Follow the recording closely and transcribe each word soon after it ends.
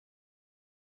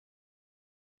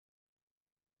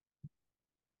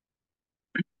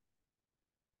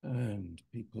And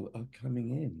people are coming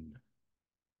in.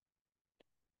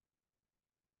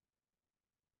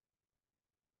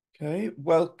 Okay,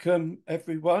 welcome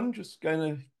everyone. Just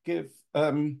going to give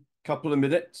a couple of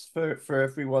minutes for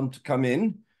everyone to come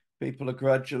in. People are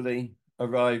gradually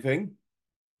arriving.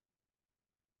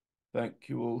 Thank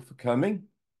you all for coming.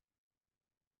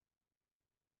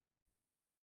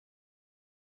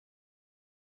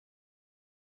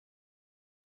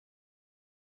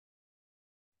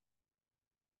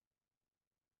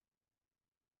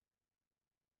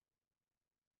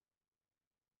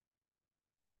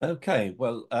 Okay,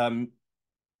 well,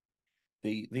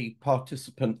 the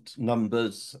participant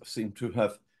numbers seem to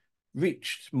have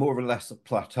reached more or less a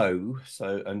plateau.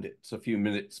 So, and it's a few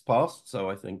minutes past,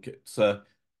 so I think it's a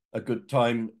good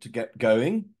time to get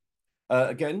going.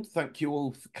 Again, thank you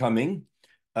all for coming.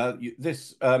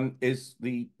 This is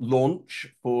the launch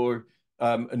for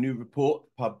a new report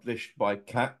published by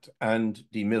CAAT and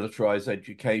Demilitarise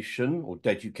Education, or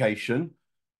Deducation,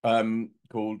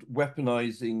 called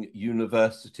Weaponising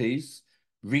Universities,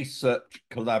 Research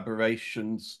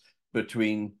Collaborations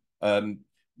between UK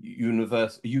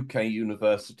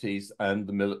universities and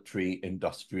the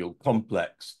military-industrial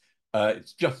complex.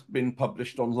 It's just been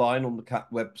published online on the CAAT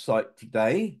website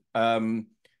today. And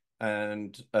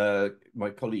my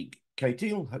colleague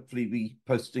Katie will hopefully be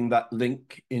posting that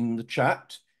link in the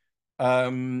chat.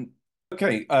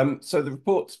 Okay, so the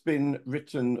report's been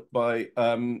written by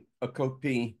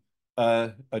Okopi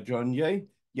Ajonye.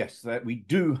 Yes, we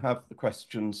do have the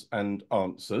questions and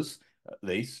answers, at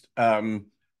least. So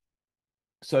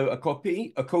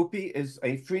Okopi is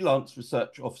a freelance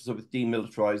research officer with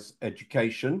Demilitarise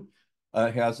Education.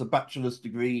 He has a Bachelors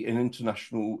Degree in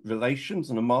International Relations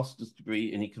and a Master's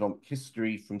Degree in Economic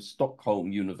History from Stockholm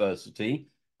University,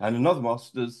 and another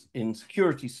Master's in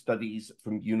Security Studies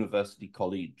from University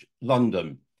College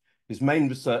London. His main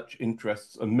research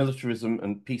interests are militarism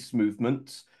and peace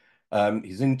movements.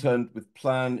 He's interned with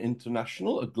Plan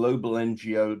International, a global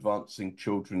NGO advancing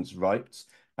children's rights,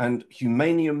 and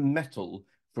Humanium Metal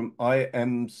from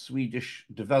IM Swedish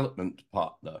Development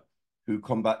Partner, who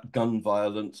combat gun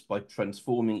violence by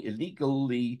transforming illegal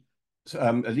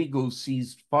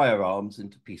seized firearms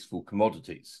into peaceful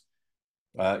commodities.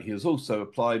 He has also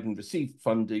applied and received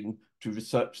funding to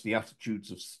research the attitudes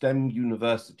of STEM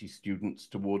university students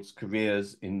towards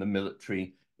careers in the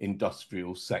military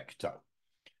industrial sector.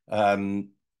 Okopi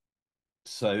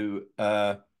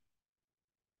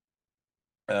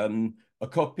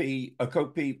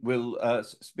will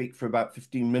speak for about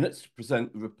 15 minutes to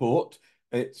present the report.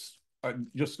 I've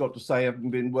just got to say,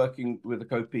 having been working with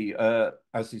Okopi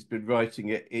as he's been writing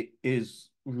it, it is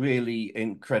really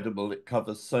incredible. It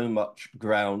covers so much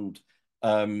ground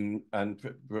and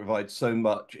provides so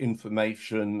much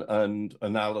information and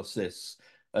analysis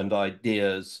and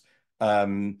ideas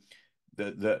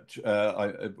that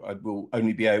I will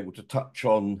only be able to touch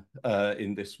on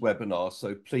in this webinar.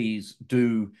 So please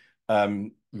do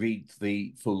read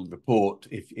the full report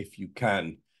if you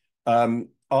can.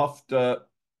 After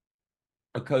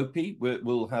Okopi,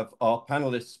 we'll have our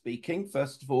panelists speaking.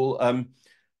 First of all,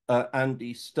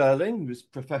 Andy Sterling, who's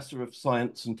Professor of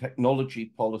Science and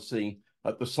Technology Policy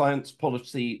at the Science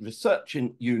Policy Research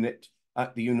Unit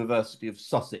at the University of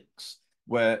Sussex,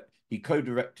 where he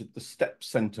co-directed the STEP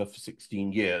Centre for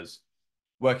 16 years,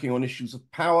 working on issues of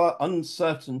power,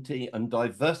 uncertainty, and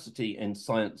diversity in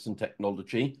science and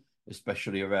technology,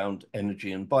 especially around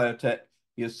energy and biotech.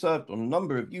 He has served on a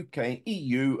number of UK,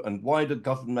 EU, and wider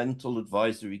governmental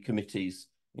advisory committees,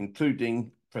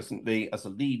 including presently as a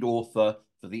lead author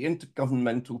for the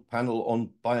Intergovernmental Panel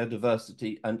on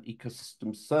Biodiversity and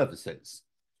Ecosystem Services.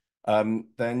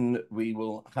 Then we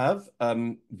will have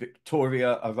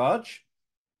Victoria Araj.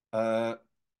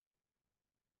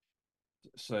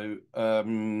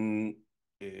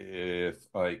 If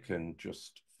I can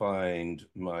just find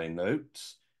my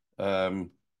notes.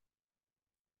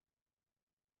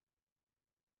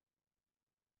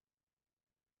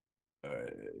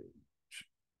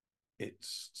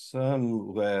 It's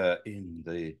somewhere in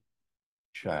the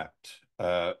chat.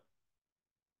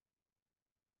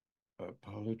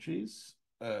 Apologies.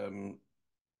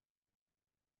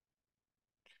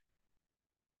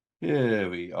 Here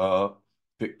we are.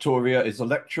 Victoria is a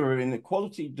lecturer in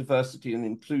equality, diversity, and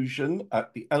inclusion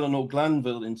at the Eleanor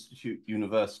Glanville Institute,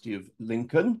 University of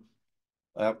Lincoln.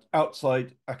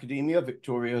 Outside academia,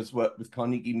 Victoria has worked with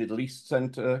Carnegie Middle East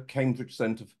Centre, Cambridge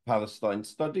Centre for Palestine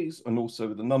Studies, and also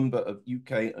with a number of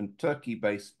UK and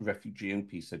Turkey-based refugee and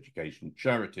peace education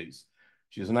charities.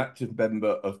 She is an active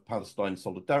member of Palestine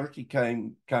Solidarity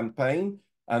Campaign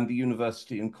and the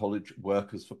University and College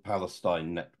Workers for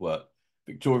Palestine Network.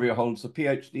 Victoria holds a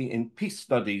PhD in Peace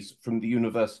Studies from the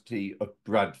University of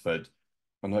Bradford,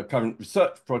 and her current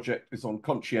research project is on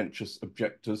conscientious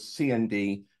objectors,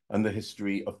 CND, and the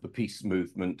history of the peace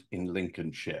movement in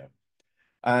Lincolnshire.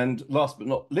 And last but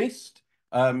not least,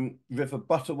 River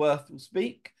Butterworth will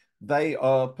speak. They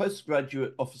are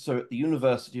postgraduate officer at the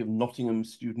University of Nottingham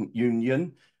Student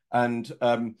Union and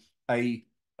an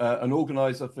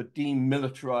organizer for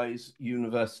Demilitarise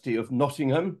University of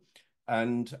Nottingham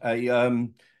and a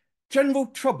general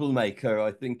troublemaker,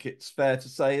 I think it's fair to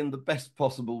say, in the best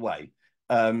possible way.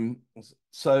 With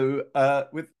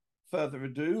further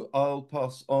ado, I'll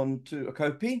pass on to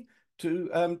Okopi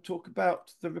to talk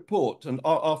about the report. And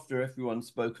after everyone's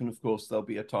spoken, of course, there'll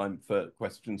be a time for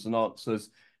questions and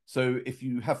answers. So if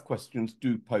you have questions,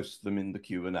 do post them in the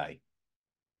Q&A.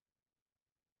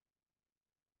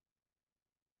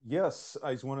 Yes,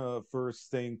 I just want to first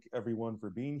thank everyone for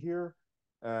being here.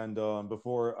 And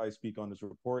before I speak on this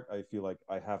report, I feel like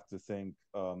I have to thank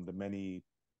the many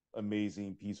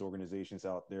amazing peace organizations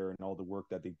out there and all the work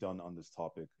that they've done on this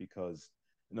topic, because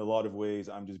in a lot of ways,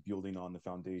 I'm just building on the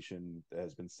foundation that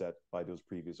has been set by those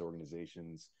previous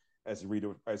organizations. As you read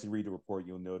the report,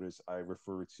 you'll notice I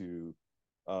refer to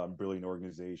brilliant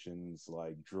organizations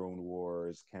like Drone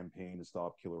Wars, Campaign to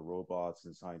Stop Killer Robots,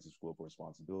 and Science is Global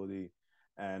Responsibility.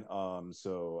 And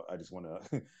so I just want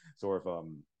to sort of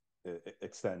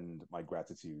extend my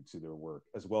gratitude to their work,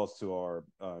 as well as to our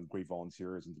great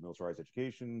volunteers in Demilitarise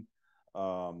Education. A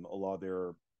lot of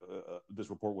their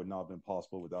this report would not have been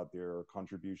possible without their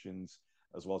contributions,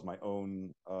 as well as my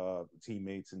own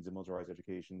teammates in Demilitarise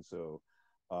Education. So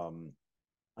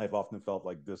I've often felt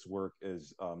like this work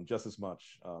is just as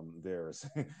much theirs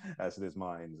as it is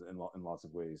mine in lots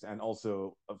of ways. And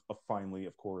also, finally,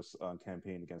 of course,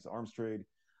 campaign against the arms trade.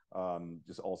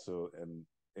 Just also am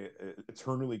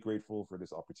eternally grateful for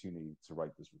this opportunity to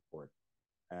write this report.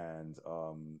 And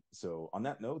so on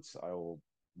that note, I will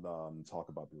talk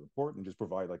about the report and just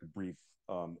provide like a brief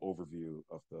overview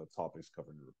of the topics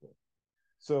covered in the report.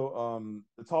 So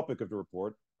the topic of the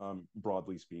report,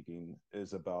 broadly speaking,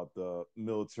 is about the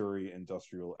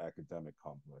military-industrial academic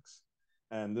complex.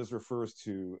 And this refers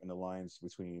to an alliance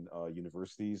between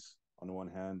universities on the one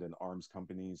hand and arms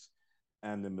companies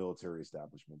and the military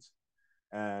establishments.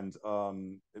 And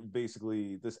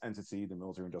basically, this entity, the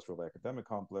military-industrial academic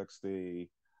complex, they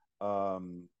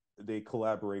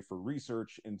collaborate for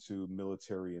research into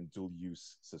military and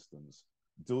dual-use systems.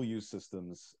 Dual-use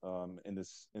systems, in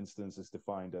this instance, is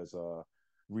defined as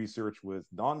research with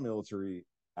non-military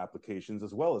applications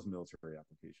as well as military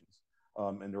applications.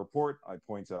 In the report, I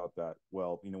point out that,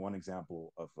 well, one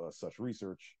example of such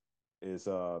research is,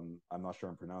 I'm not sure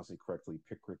I'm pronouncing it correctly,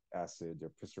 picric acid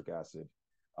or pistric acid,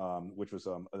 which was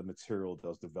a material that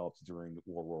was developed during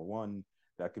World War One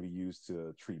that could be used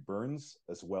to treat burns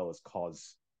as well as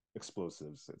cause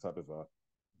explosives. It's type of a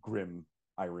grim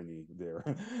irony there,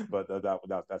 but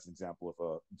that's an example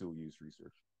of dual-use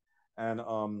research. And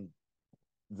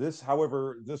this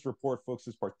report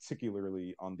focuses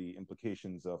particularly on the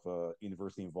implications of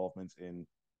university involvement in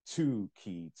two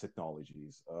key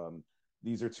technologies.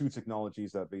 These are two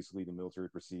technologies that basically the military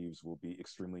perceives will be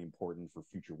extremely important for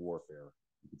future warfare,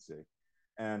 you could say.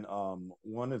 And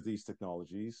one of these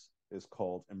technologies is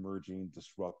called emerging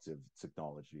disruptive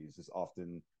technologies. It's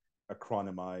often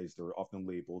acronymized or often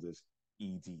labeled as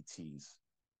EDTs.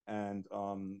 And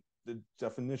the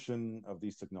definition of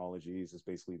these technologies is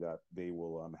basically that they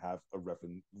will have a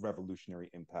revolutionary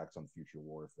impact on future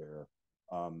warfare.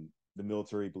 The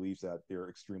military believes that they're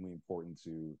extremely important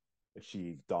to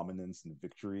achieve dominance and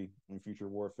victory in future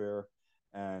warfare.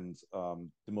 And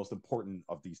the most important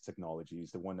of these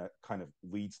technologies, the one that kind of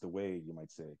leads the way, you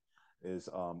might say, is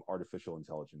artificial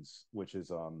intelligence, which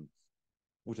is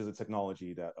a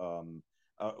technology that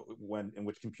in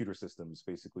which computer systems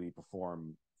basically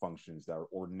perform functions that are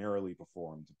ordinarily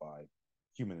performed by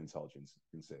human intelligence, you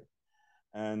can say.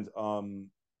 And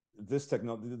these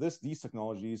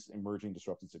technologies, emerging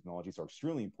disruptive technologies, are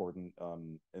extremely important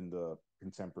in the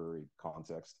contemporary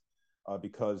context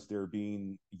because they're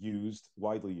being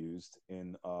widely used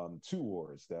in two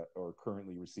wars that are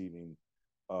currently receiving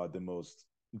the most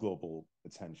global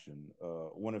attention.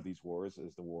 One of these wars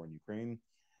is the war in Ukraine,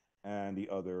 and the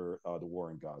other, the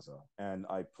war in Gaza. And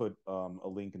I put a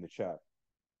link in the chat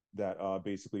that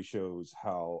basically shows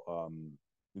how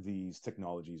these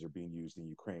technologies are being used in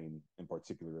Ukraine, in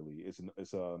particularly.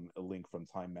 It's a link from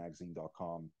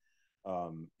TimeMagazine.com,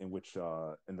 in which,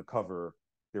 in the cover,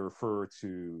 they refer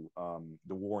to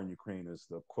the war in Ukraine as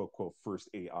the quote, quote, first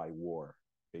AI war,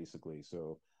 basically.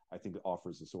 So I think it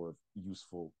offers a sort of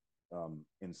useful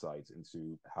insight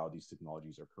into how these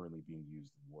technologies are currently being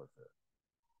used in warfare.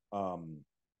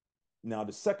 Now,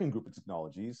 the second group of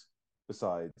technologies,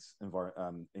 besides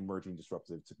emerging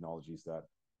disruptive technologies that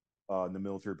the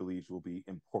military believes will be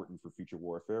important for future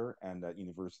warfare and that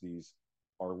universities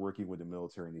are working with the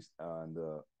military and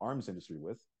the arms industry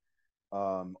with,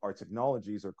 our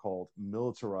technologies are called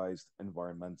militarized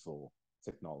environmental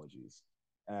technologies.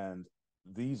 And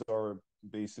these are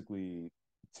basically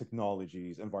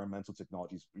technologies, environmental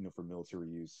technologies, for military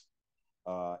use,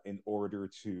 in order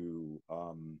to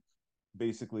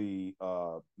basically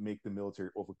make the military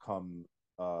overcome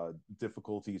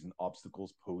difficulties and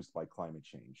obstacles posed by climate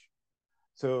change.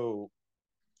 So,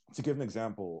 to give an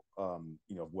example, of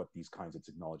what these kinds of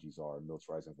technologies are,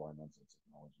 militarized environmental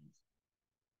technologies.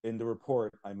 In the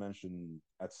report, I mentioned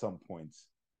at some points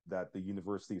that the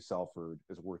University of Salford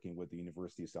is working with the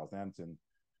University of Southampton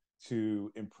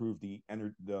to improve the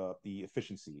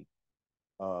efficiency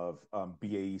of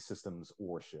BAE Systems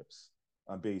warships.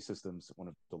 BAE Systems, one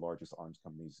of the largest arms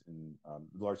companies in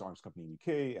the largest arms company in the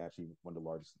UK, actually one of the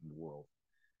largest in the world.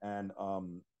 And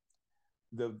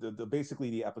the basically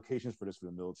the applications for this for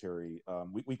the military,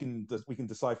 we can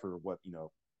decipher what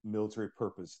military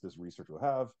purpose this research will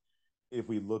have if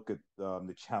we look at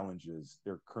the challenges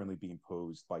that are currently being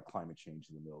posed by climate change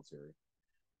in the military.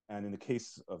 And in the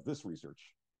case of this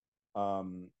research,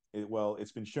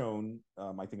 it's been shown,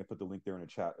 I think I put the link there in the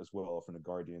chat as well from The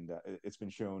Guardian, that it's been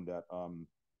shown that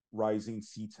rising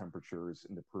sea temperatures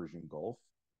in the Persian Gulf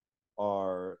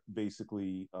are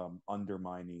basically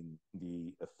undermining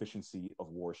the efficiency of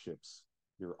warships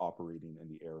that are operating in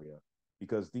the area,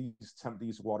 because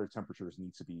these water temperatures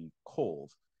need to be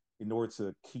cold in order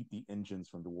to keep the engines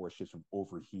from the warships from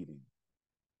overheating.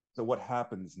 So what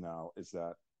happens now is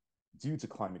that due to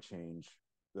climate change,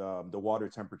 the water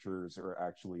temperatures are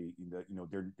actually,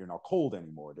 they're not cold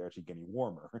anymore. They're actually getting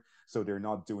warmer. So they're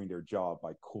not doing their job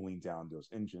by cooling down those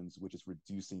engines, which is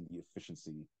reducing the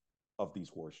efficiency of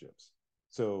these warships.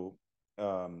 So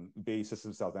BAE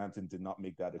Systems Southampton did not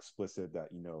make that explicit that,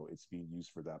 it's being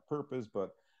used for that purpose,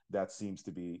 but that seems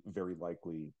to be very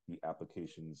likely the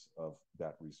applications of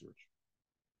that research.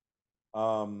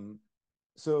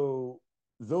 So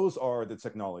those are the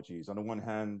technologies. On the one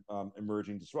hand,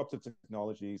 emerging disruptive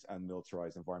technologies and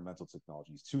militarized environmental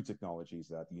technologies, two technologies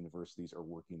that the universities are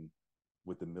working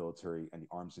with the military and the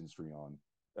arms industry on,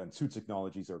 and two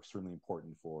technologies are extremely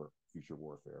important for future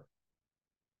warfare.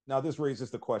 Now, this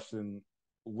raises the question,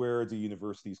 where do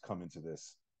universities come into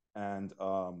this? And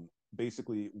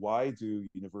basically, why do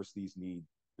universities need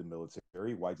the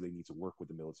military? Why do they need to work with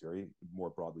the military,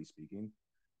 more broadly speaking?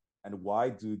 And why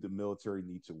do the military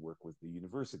need to work with the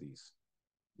universities?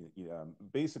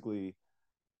 Basically,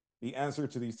 the answer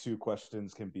to these two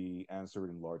questions can be answered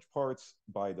in large parts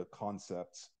by the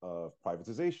concept of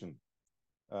privatization.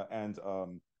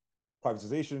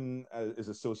 Privatization is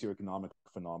a socioeconomic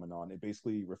phenomenon. It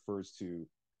basically refers to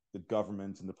the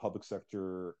government and the public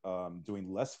sector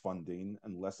doing less funding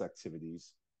and less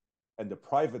activities, and the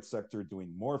private sector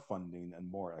doing more funding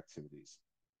and more activities.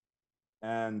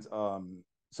 And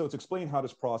so to explain how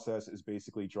this process is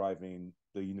basically driving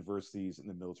the universities and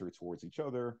the military towards each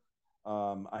other,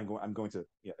 I'm going to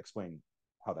explain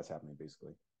how that's happening,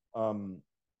 basically.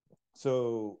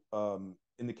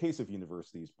 In the case of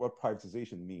universities, what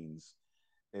privatization means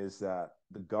is that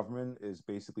the government is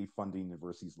basically funding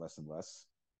universities less and less,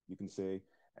 you can say,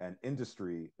 and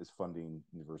industry is funding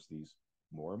universities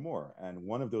more and more. And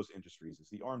one of those industries is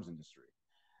the arms industry.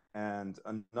 And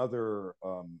another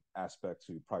aspect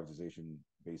to privatization,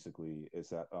 basically, is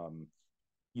that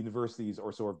universities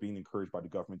are sort of being encouraged by the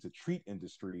government to treat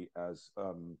industry as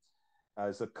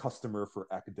a customer for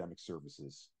academic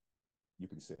services, you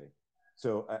can say.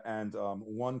 So, and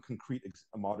one concrete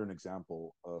modern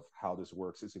example of how this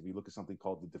works is if you look at something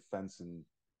called the Defense and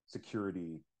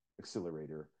Security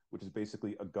Accelerator, which is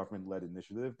basically a government-led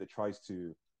initiative that tries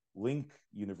to link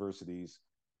universities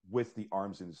with the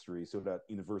arms industry so that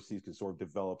universities can sort of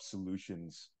develop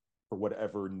solutions for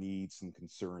whatever needs and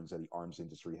concerns that the arms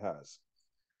industry has.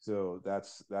 So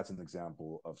that's an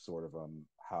example of sort of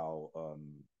how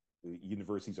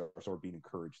universities are sort of being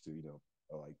encouraged to,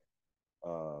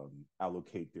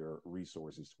 allocate their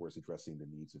resources towards addressing the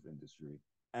needs of industry.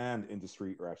 And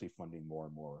industry are actually funding more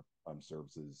and more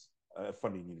services,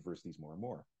 funding universities more and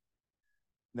more.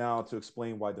 Now, to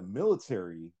explain why the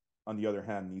military, on the other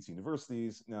hand, needs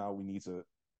universities, now we need to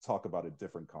talk about a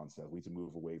different concept. We need to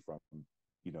move away from,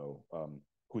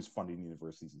 who's funding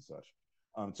universities and such.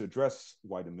 To address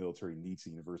why the military needs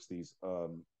the universities,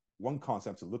 one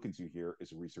concept to look into here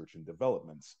is research and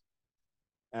development.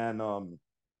 And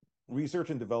research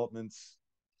and development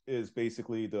is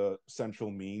basically the central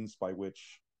means by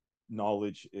which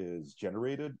knowledge is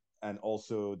generated, and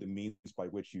also the means by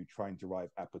which you try and derive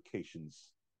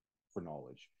applications for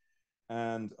knowledge.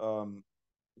 And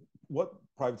what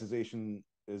privatization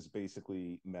is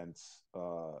basically meant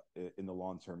in the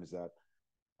long term is that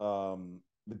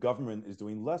the government is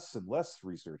doing less and less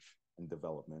research and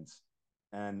development,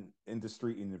 and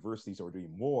industry universities are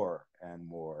doing more and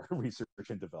more research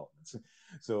and development.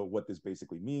 So what this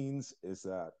basically means is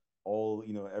that all,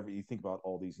 you think about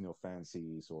all these,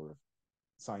 fancy sort of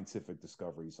scientific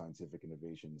discoveries, scientific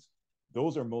innovations,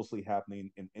 those are mostly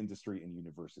happening in industry and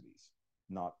universities,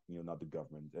 not, not the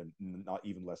government, and not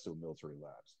even less so military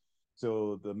labs.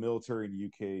 So the military in the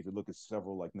UK, if you look at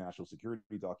several like national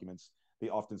security documents, they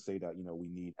often say that, we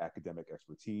need academic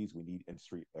expertise, we need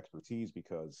industry expertise,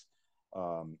 because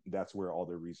that's where all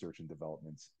the research and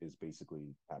development is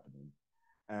basically happening.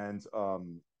 And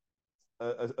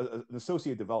an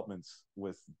associate development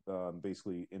with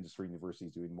basically industry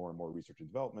universities doing more and more research and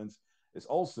development is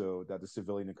also that the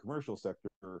civilian and commercial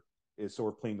sector is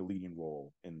sort of playing the leading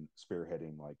role in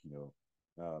spearheading, like,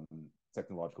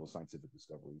 technological scientific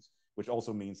discoveries, which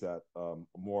also means that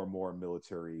more and more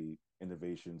military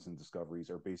innovations and discoveries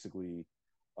are basically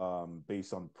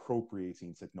based on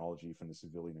appropriating technology from the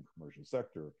civilian and commercial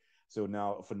sector. So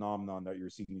now a phenomenon that you're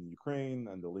seeing in Ukraine,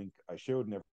 and the link I showed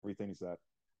and everything, is that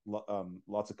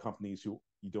lots of companies who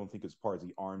you don't think is part of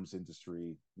the arms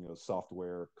industry,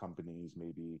 software companies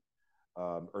maybe,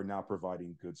 are now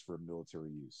providing goods for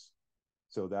military use.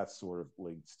 So that's sort of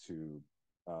linked to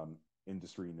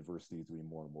industry universities doing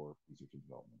more and more research and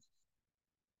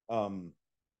development.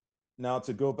 Now,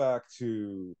 to go back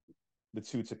to the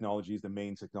two technologies, the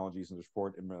main technologies in the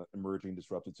report, emerging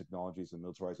disruptive technologies and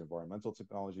militarized environmental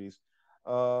technologies,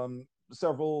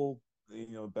 several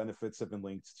benefits have been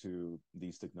linked to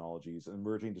these technologies.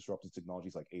 Emerging disruptive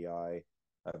technologies like AI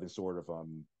have been sort of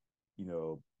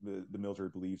the military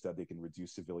believes that they can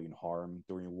reduce civilian harm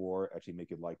during war, actually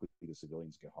make it likely the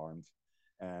civilians get harmed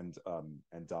and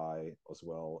die as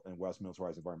well. And whereas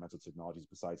militarized environmental technologies,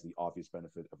 besides the obvious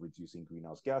benefit of reducing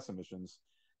greenhouse gas emissions,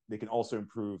 they can also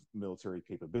improve military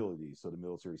capabilities. So the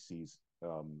military sees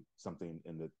something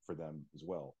in it for them as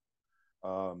well.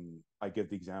 I give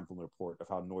the example in the report of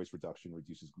how noise reduction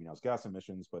reduces greenhouse gas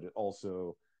emissions, but it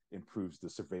also improves the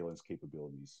surveillance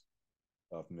capabilities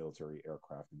of military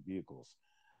aircraft and vehicles.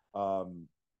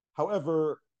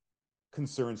 However,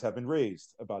 concerns have been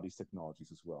raised about these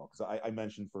technologies as well. Because I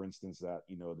mentioned, for instance, that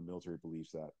the military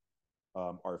believes that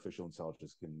artificial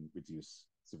intelligence can reduce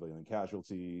civilian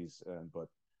casualties, but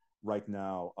right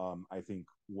now, I think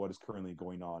what is currently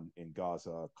going on in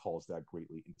Gaza calls that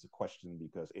greatly into question,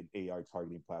 because an AI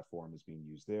targeting platform is being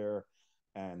used there,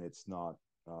 and it's not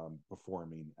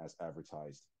performing as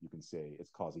advertised. You can say it's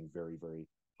causing very, very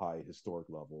high historic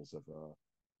levels of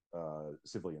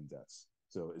civilian deaths.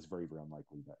 So it's very, very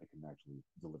unlikely that it can actually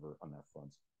deliver on that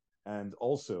front. And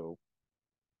also,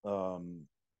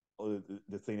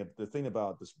 the thing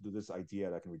about this idea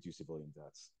that can reduce civilian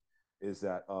deaths is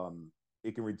that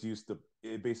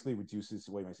it basically reduces,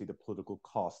 what you might say, the political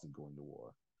cost of going to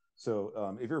war. So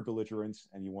if you're a belligerent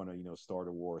and you want to start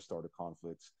a war, start a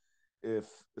conflict, if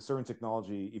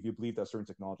you believe that certain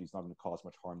technology is not going to cause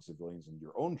much harm to civilians and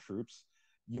your own troops,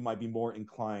 you might be more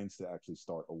inclined to actually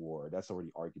start a war. That's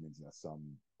already arguments that some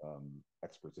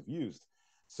experts have used.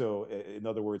 So in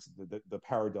other words, the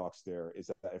paradox there is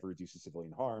that if it reduces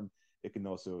civilian harm, it can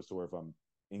also sort of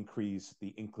increase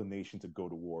the inclination to go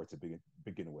to war to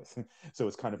begin with. So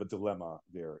it's kind of a dilemma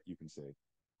there, you can say.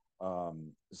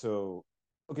 So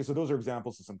those are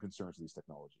examples of some concerns of these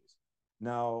technologies.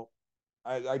 Now,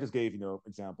 I just gave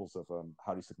examples of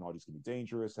how these technologies can be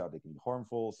dangerous, how they can be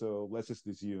harmful. So let's just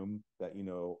assume that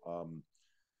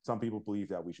some people believe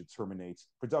that we should terminate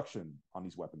production on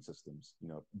these weapon systems,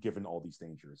 given all these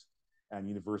dangers, and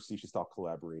universities should stop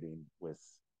collaborating with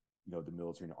the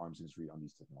military and arms industry on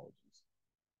these technologies.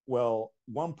 Well,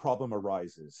 one problem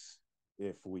arises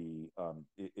if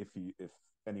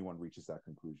anyone reaches that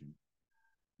conclusion,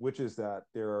 which is that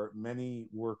there are many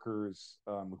workers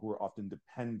who are often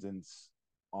dependent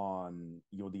on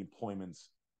the employment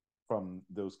from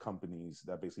those companies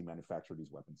that basically manufacture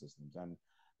these weapon systems. And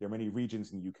there are many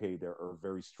regions in the UK that are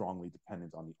very strongly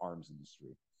dependent on the arms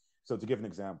industry. So to give an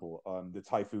example, the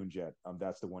Typhoon jet,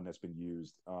 that's the one that's been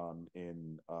used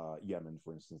in Yemen,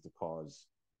 for instance, to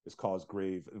cause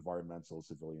grave environmental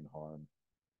civilian harm.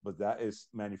 But that is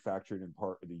manufactured in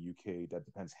part in the UK that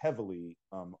depends heavily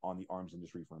on the arms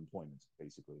industry for employment,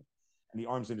 basically. And the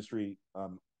arms industry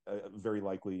very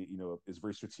likely, is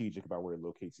very strategic about where it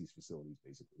locates these facilities,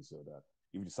 basically, so that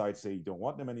if you decide to say you don't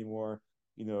want them anymore,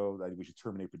 you know, that we should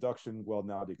terminate production. Well,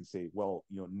 now they can say, well,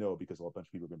 you know, no, because a bunch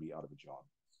of people are going to be out of a job.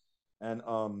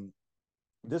 And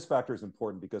this factor is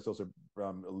important because those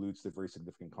alludes to very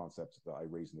significant concepts that I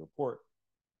raised in the report,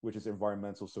 which is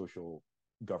environmental social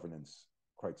governance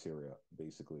criteria,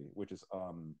 basically, which is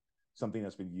something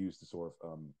that's been used to sort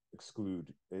of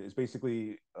exclude. It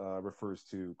basically refers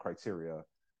to criteria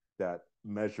that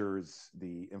measures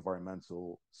the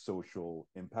environmental social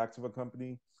impact of a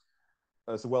company,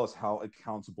 as well as how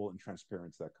accountable and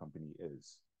transparent that company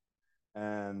is.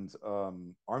 And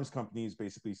arms companies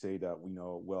basically say that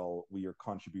well, we are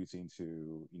contributing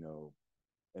to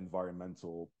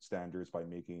environmental standards by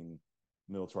making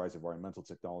militarized environmental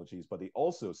technologies, but they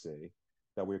also say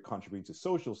that we're contributing to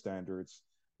social standards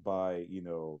by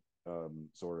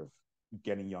sort of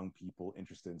getting young people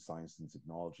interested in science and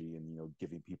technology, and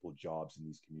giving people jobs in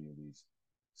these communities.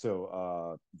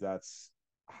 So that's,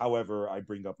 however, I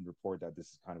bring up in the report that this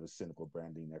is kind of a cynical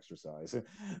branding exercise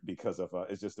because of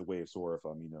it's just a way of sort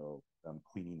of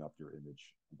cleaning up your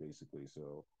image, basically.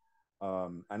 So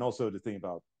and also the thing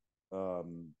about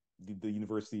the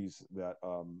universities that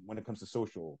when it comes to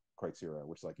social criteria,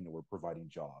 which like we're providing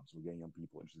jobs, we're getting young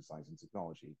people interested in science and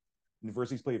technology,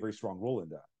 universities play a very strong role in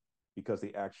that, because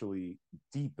they actually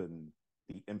deepen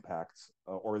the impact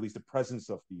or at least the presence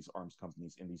of these arms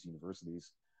companies in these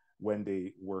universities when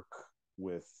they work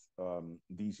with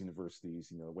these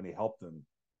universities, when they help them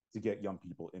to get young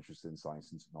people interested in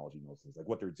science and technology and those things. Like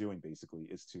what they're doing basically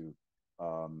is to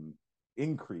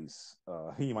increase,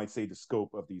 you might say, the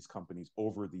scope of these companies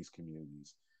over these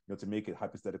communities, to make it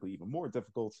hypothetically even more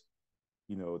difficult,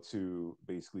 to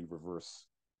basically reverse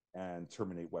and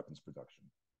terminate weapons production.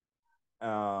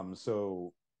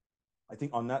 So I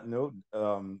think on that note,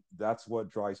 that's what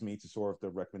drives me to sort of the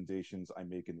recommendations I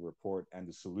make in the report and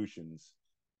the solutions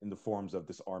in the forms of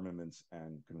disarmament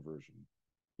and conversion.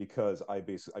 Because I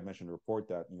mentioned in the report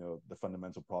that the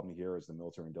fundamental problem here is the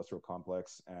military-industrial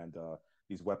complex, and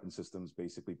these weapon systems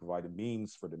basically provide a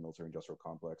means for the military-industrial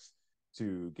complex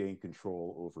to gain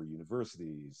control over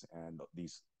universities and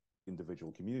these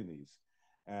individual communities.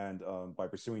 And by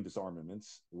pursuing disarmament,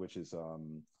 which is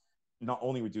not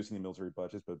only reducing the military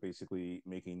budgets, but basically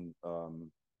making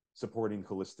supporting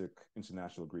holistic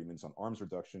international agreements on arms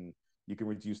reduction, you can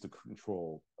reduce the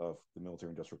control of the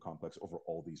military-industrial complex over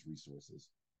all these resources.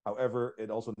 However,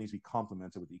 it also needs to be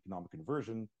complemented with economic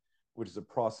conversion, which is a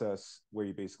process where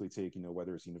you basically take,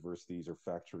 whether it's universities or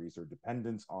factories or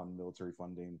dependent on military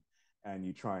funding, and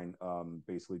you try and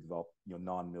basically develop,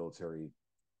 non-military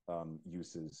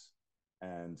uses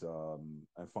and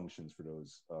functions for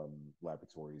those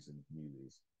laboratories and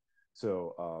communities.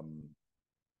 So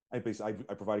I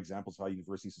provide examples of how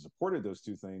universities have supported those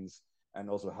two things, and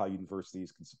also how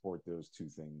universities can support those two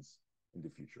things in the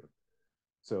future.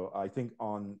 So I think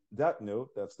on that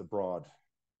note, that's a broad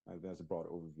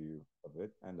overview of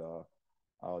it, and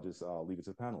I'll just leave it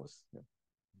to the panelists. Yeah.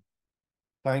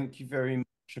 Thank you very much,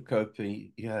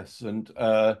 Okopi. Yes, and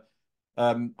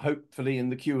hopefully in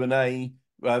the Q&A,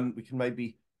 we can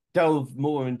maybe delve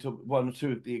more into one or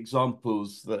two of the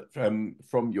examples that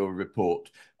from your report.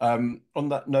 On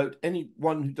that note,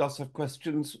 anyone who does have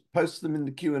questions, post them in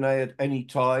the Q&A at any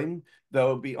time.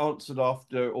 They'll be answered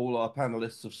after all our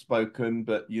panelists have spoken,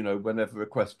 but whenever a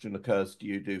question occurs to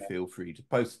you, do feel free to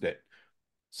post it.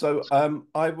 So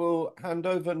I will hand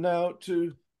over now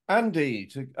to Andy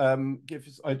to give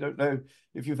us, I don't know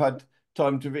if you've had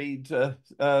time to read the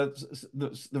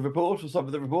report or some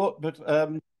of the report, but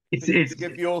to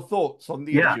give your thoughts on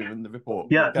the issue and the report.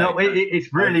 Yeah, okay. No,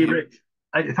 it's really rich.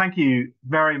 Thank you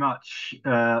very much,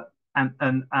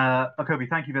 and Okopi,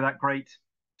 thank you for that great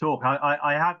talk.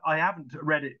 I haven't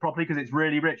read it properly because it's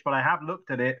really rich, but I have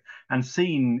looked at it and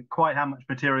seen quite how much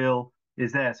material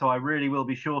is there. So I really will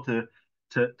be sure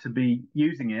to be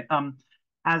using it.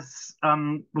 As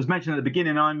was mentioned at the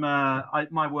beginning,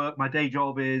 my day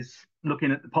job is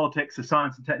looking at the politics of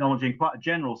science and technology in quite a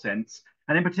general sense,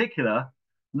 and in particular,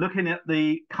 looking at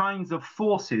the kinds of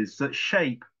forces that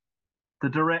shape the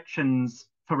directions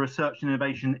for research and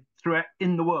innovation throughout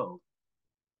in the world.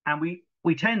 And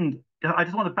we tend, I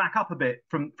just want to back up a bit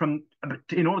from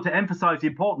in order to emphasize the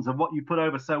importance of what you put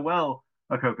over so well,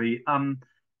 Okopi.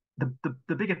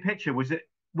 The bigger picture was that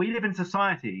we live in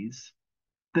societies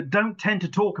that don't tend to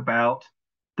talk about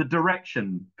the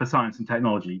direction for science and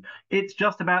technology. It's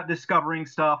just about discovering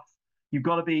stuff. You've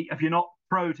got to be, if you're not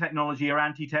pro-technology or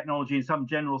anti-technology in some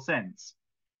general sense.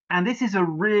 And this is a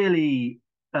really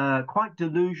quite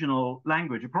delusional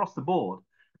language across the board,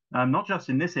 not just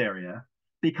in this area,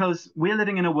 because we're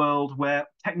living in a world where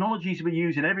technologies we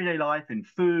use in everyday life, in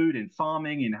food, in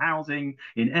farming, in housing,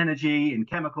 in energy, in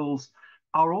chemicals,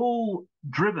 are all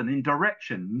driven in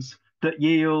directions that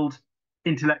yield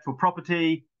intellectual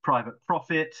property, private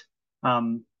profit,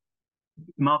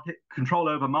 market control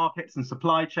over markets and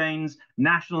supply chains,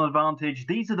 national advantage.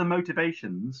 These are the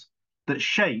motivations that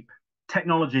shape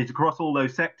technologies across all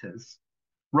those sectors,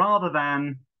 rather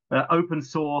than open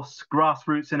source,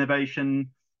 grassroots innovation,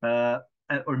 or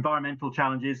environmental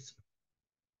challenges,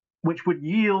 which would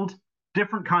yield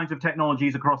different kinds of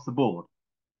technologies across the board.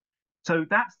 So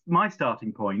that's my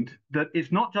starting point, that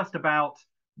it's not just about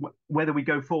whether we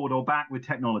go forward or back with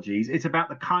technologies, it's about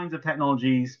the kinds of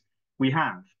technologies we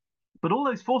have. But all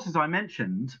those forces I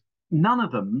mentioned, none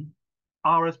of them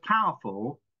are as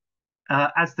powerful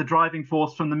as the driving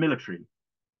force from the military.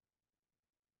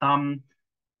 And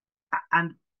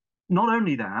not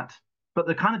only that, but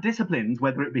the kind of disciplines,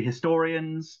 whether it be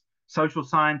historians, social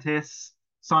scientists,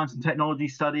 science and technology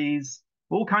studies,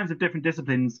 all kinds of different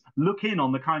disciplines look in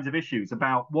on the kinds of issues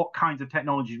about what kinds of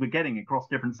technologies we're getting across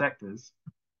different sectors.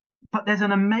 But there's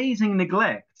an amazing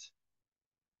neglect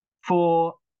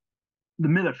for the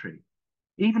military,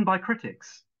 even by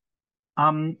critics.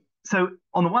 So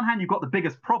on the one hand, you've got the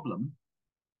biggest problem,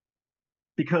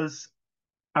 because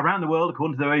around the world,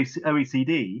 according to the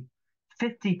OECD,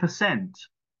 50%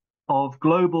 of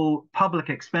global public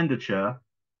expenditure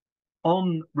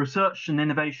on research and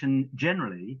innovation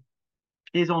generally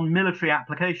is on military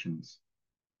applications.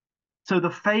 So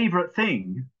the favorite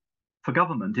thing for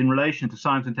government in relation to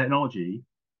science and technology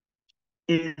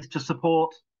is to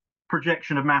support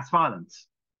projection of mass violence.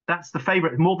 That's the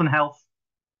favorite, more than health,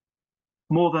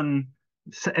 more than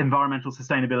environmental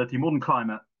sustainability, more than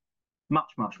climate, much,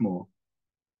 much more.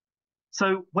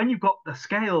 So when you've got the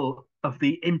scale of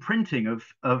the imprinting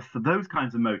of those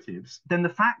kinds of motives, then the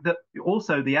fact that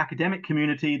also the academic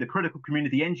community, the critical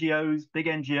community, NGOs, big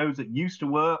NGOs that used to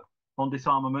work on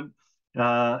disarmament,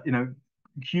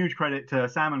 huge credit to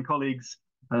Sam and colleagues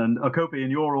and Okopi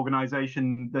and your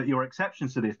organization that you're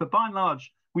exceptions to this. But by and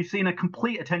large, we've seen a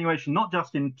complete attenuation, not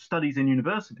just in studies in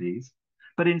universities,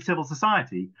 but in civil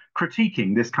society,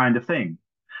 critiquing this kind of thing.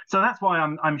 So that's why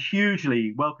I'm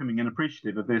hugely welcoming and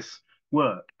appreciative of this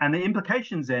work. And the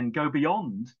implications then go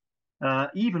beyond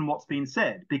even what's been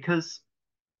said, because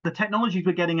the technologies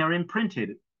we're getting are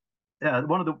imprinted.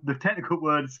 One of the technical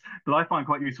words that I find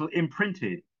quite useful,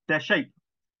 imprinted. Their shape,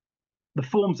 the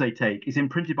forms they take, is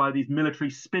imprinted by these military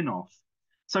spin-offs.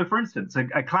 So for instance,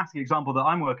 a classic example that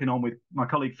I'm working on with my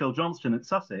colleague Phil Johnston at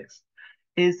Sussex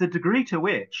is the degree to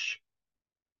which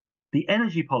the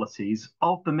energy policies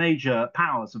of the major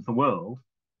powers of the world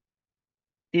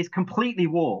is completely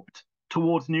warped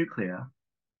towards nuclear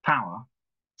power,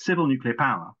 civil nuclear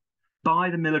power, by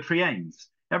the military aims.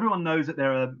 Everyone knows that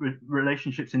there are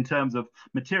relationships in terms of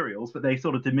materials, but they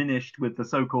sort of diminished with the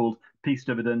so-called peace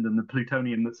dividend and the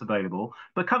plutonium that's available.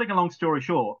 But cutting a long story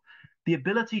short, the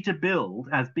ability to build,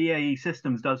 as BAE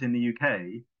Systems does in the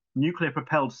UK,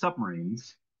 nuclear-propelled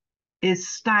submarines is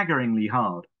staggeringly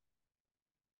hard.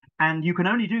 And you can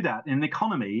only do that in an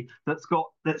economy that's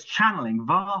channeling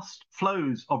vast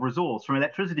flows of resource from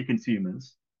electricity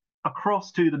consumers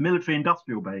across to the military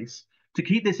industrial base to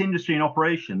keep this industry in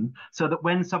operation, so that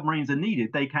when submarines are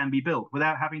needed, they can be built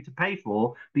without having to pay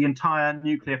for the entire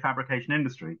nuclear fabrication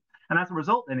industry. And as a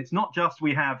result, then it's not just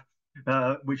we have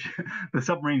the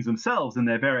submarines themselves and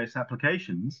their various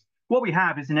applications. What we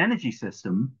have is an energy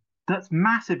system that's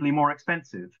massively more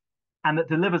expensive and that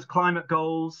delivers climate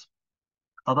goals,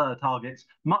 other targets,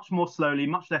 much more slowly,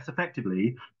 much less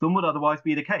effectively than would otherwise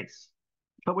be the case.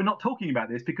 But we're not talking about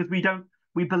this because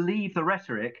we believe the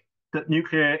rhetoric that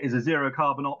nuclear is a zero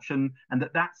carbon option and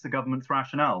that that's the government's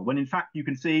rationale, when in fact you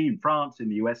can see in France, in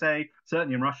the USA,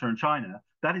 certainly in Russia and China,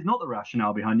 that is not the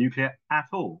rationale behind nuclear at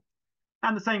all.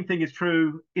 And the same thing is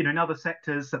true in other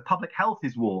sectors, that public health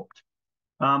is warped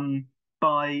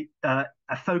by a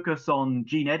focus on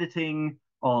gene editing,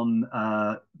 on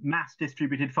mass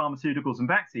distributed pharmaceuticals and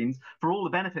vaccines, for all the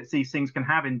benefits these things can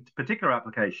have in particular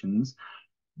applications.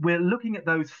 We're looking at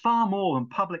those far more than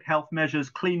public health measures,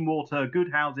 clean water,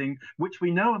 good housing, which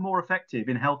we know are more effective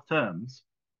in health terms,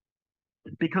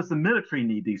 because the military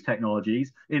need these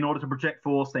technologies in order to project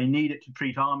force. They need it to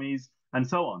treat armies and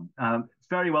so on. It's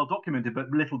very well documented,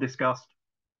 but little discussed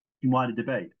in wider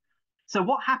debate. So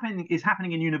what is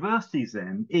happening in universities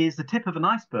then is the tip of an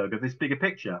iceberg of this bigger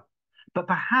picture. But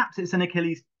perhaps it's an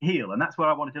Achilles heel, and that's where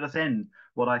I wanted to just end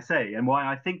what I say, and why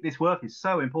I think this work is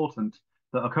so important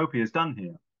that Okopi has done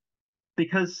here.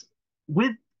 Because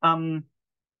with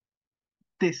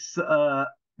this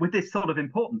sort of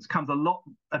importance comes a lot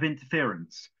of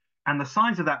interference. And the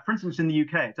signs of that, for instance, in the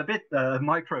UK, it's a bit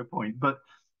micro point, but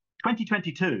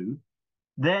 2022,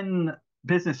 then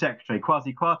Business Secretary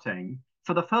Kwasi Kwarteng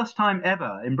for the first time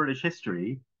ever in British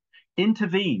history,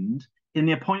 intervened in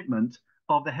the appointment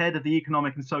of the head of the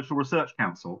Economic and Social Research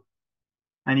Council.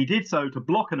 And he did so to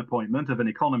block an appointment of an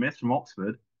economist from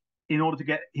Oxford in order to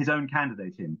get his own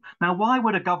candidate in. Now, why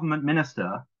would a government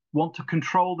minister want to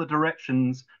control the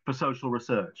directions for social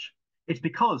research? It's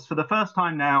because for the first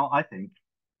time now, I think,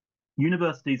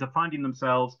 universities are finding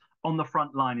themselves on the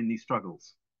front line in these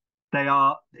struggles.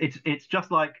 It's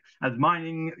just like as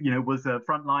mining, was a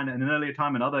front line at an earlier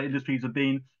time and other industries have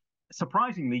been.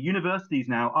 Surprisingly, universities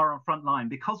now are on front line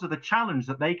because of the challenge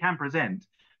that they can present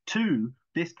to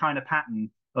this kind of pattern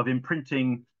of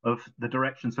imprinting of the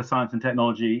directions for science and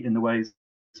technology in the ways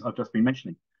I've just been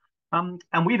mentioning. And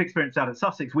we've experienced that at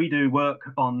Sussex. We do work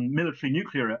on military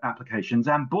nuclear applications,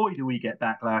 and boy, do we get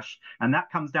backlash. And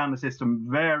that comes down the system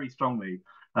very strongly.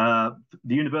 The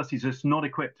universities are just not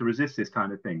equipped to resist this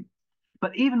kind of thing.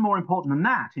 But even more important than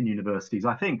that in universities,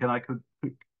 I think, and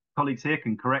colleagues here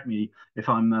can correct me if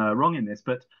I'm wrong in this,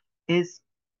 but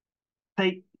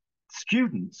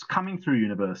students coming through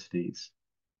universities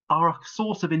are a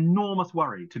source of enormous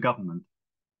worry to government.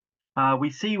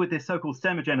 We see with this so-called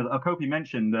STEM agenda that Okopi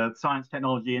mentioned, science,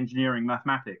 technology, engineering,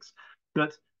 mathematics,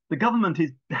 that the government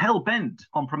is hell-bent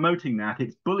on promoting that.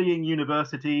 It's bullying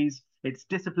universities, it's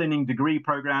disciplining degree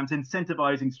programs,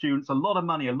 incentivizing students. A lot of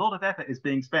money, a lot of effort is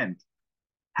being spent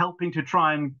helping to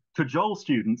try and cajole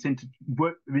students into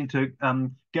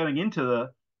going into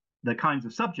the kinds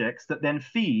of subjects that then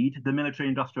feed the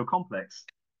military-industrial complex,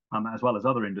 as well as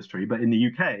other industry. But in the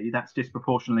UK, that's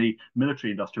disproportionately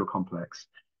military-industrial complex.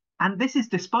 And this is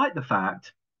despite the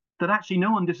fact that actually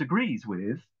no one disagrees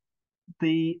with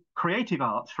the creative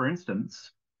arts, for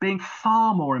instance, being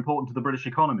far more important to the British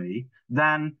economy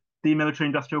than the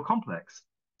military-industrial complex.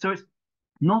 So it's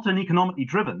not an economically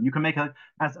driven. You can make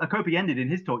as Okopi ended in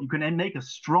his talk, you can then make a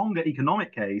stronger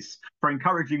economic case for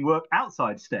encouraging work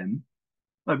outside STEM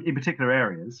in particular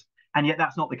areas. And yet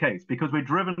that's not the case because we're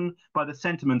driven by the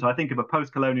sentiment, I think, of a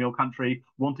post-colonial country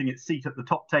wanting its seat at the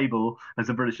top table, as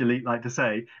the British elite like to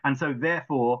say. And so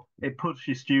therefore it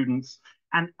pushes students.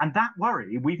 And that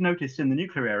worry we've noticed in the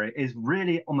nuclear area is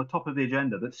really on the top of the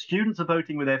agenda, that students are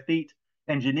voting with their feet,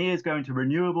 engineers go into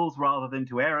renewables rather than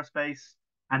to aerospace.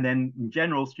 And then in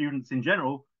general, students in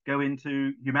general go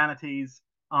into humanities,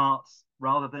 arts,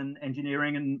 rather than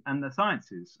engineering and the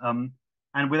sciences.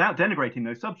 And without denigrating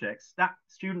those subjects, that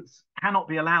students cannot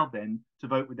be allowed then to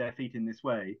vote with their feet in this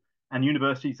way. And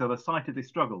universities are the site of this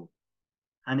struggle.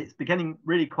 And it's beginning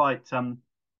really quite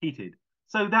heated.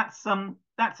 So that's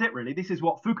it really. This is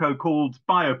what Foucault called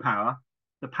biopower,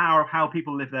 the power of how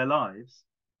people live their lives.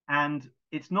 And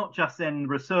it's not just then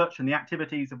research and the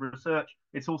activities of research,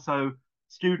 it's also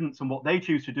students and what they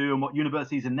choose to do and what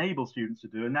universities enable students to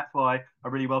do. And that's why I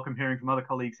really welcome hearing from other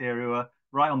colleagues here who are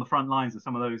right on the front lines of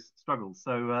some of those struggles.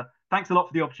 So thanks a lot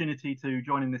for the opportunity to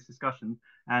join in this discussion.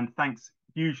 And thanks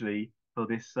hugely for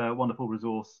this wonderful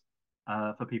resource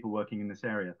for people working in this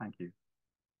area. Thank you.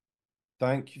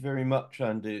 Thank you very much,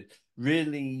 Andy.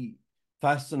 Really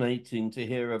fascinating to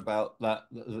hear about that,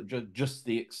 just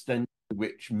the extent to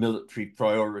which military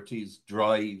priorities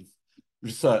drive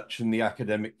research in the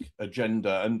academic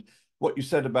agenda. And what you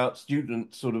said about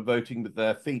students sort of voting with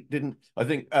their feet, I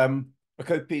think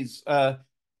Okopi's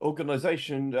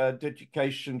organization,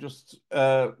 Education, just,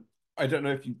 I don't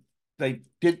know if they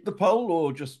did the poll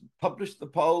or just published the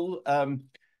poll,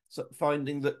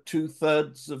 finding that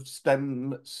 2/3 of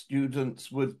STEM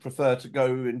students would prefer to go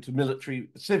into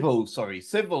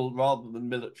civil rather than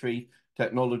military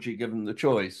technology, given the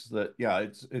choice. That, yeah,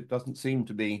 it doesn't seem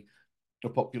to be a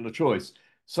popular choice.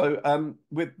 So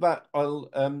with that, I'll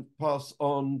pass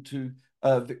on to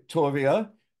Victoria,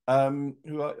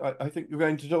 who I think you're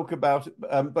going to talk about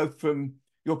both from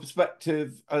your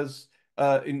perspective as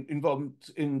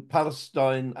involved in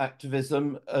Palestine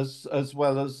activism as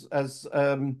well as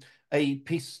a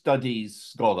peace studies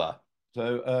scholar.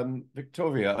 So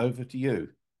Victoria, over to you.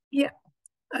 Yeah,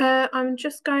 I'm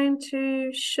just going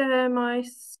to share my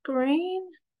screen.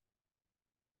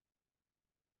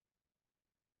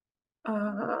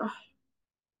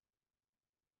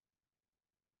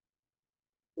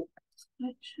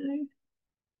 Actually,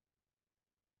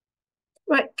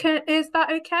 right, is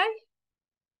that okay?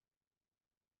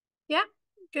 Yeah,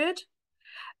 good.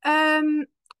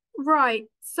 Right,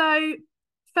 so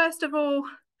first of all,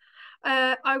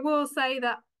 I will say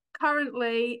that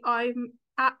currently I'm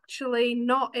actually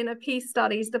not in a peace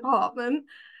studies department.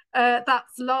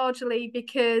 That's largely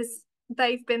because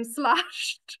they've been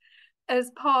slashed as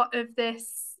part of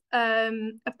this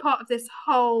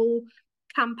whole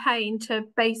campaign to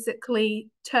basically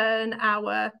turn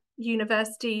our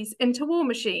universities into war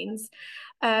machines.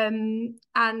 And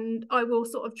I will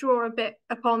sort of draw a bit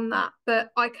upon that,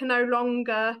 but I can no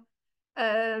longer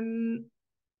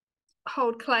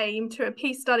hold claim to a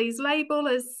peace studies label,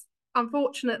 as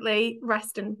unfortunately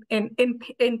rest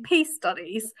in peace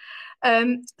studies.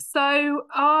 So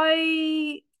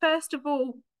I first of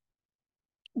all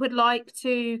would like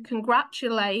to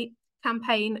congratulate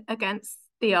Campaign Against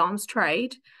the Arms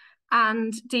Trade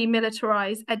and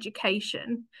Demilitarise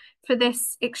Education for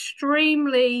this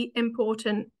extremely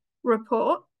important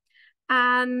report.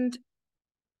 And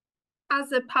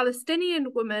as a Palestinian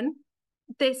woman,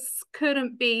 this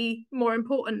couldn't be more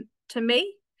important to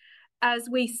me, as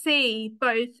we see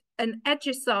both an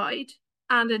ecocide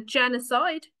and a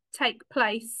genocide take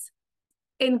place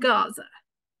in Gaza.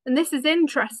 And this is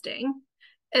interesting,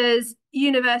 as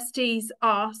universities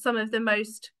are some of the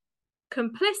most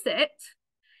complicit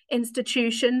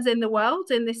institutions in the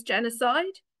world in this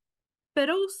genocide, but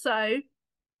also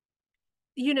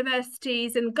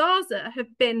universities in Gaza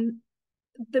have been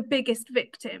the biggest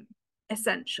victim,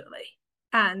 essentially,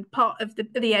 and part of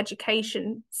the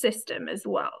education system as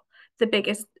well, the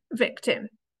biggest victim.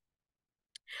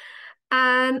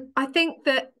 And I think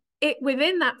that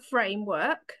within that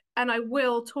framework, and I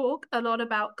will talk a lot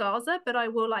about Gaza, but I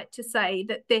will like to say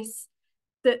that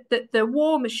that the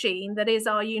war machine that is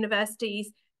our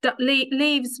universities that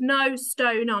leaves no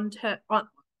stone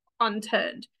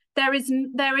unturned. There is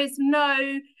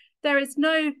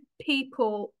no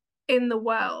people in the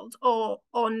world or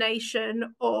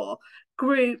nation or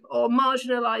group or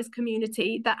marginalized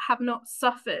community that have not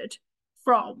suffered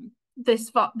from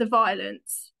the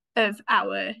violence of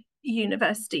our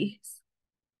universities.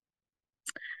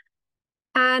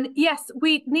 And yes,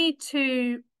 we need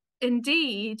to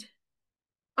indeed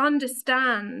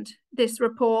understand this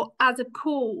report as a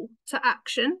call to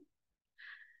action,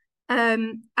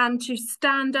 and to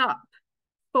stand up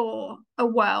for a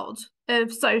world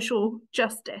of social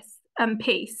justice and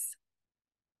peace.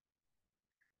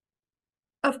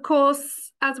 Of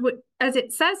course, as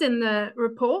it says in the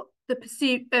report, the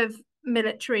pursuit of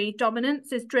military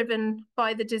dominance is driven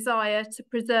by the desire to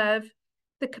preserve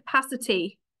the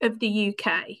capacity of the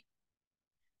UK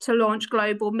to launch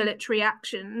global military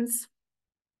actions.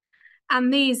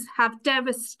 And these have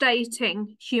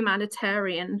devastating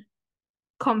humanitarian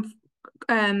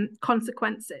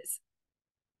consequences.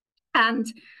 And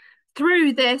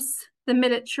through this, the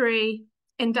military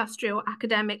industrial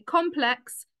academic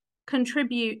complex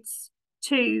contributes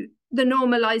to the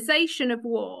normalization of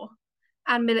war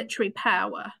and military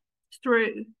power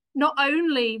through not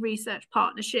only research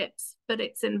partnerships, but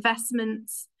its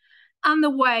investments and the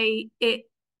way it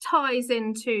ties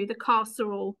into the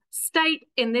carceral state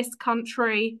in this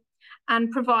country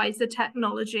and provides the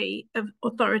technology of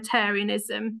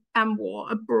authoritarianism and war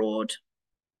abroad.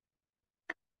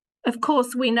 Of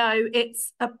course, we know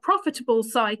it's a profitable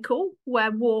cycle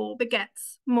where war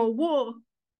begets more war,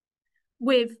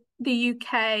 with the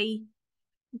UK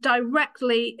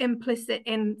directly implicit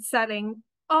in selling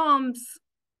arms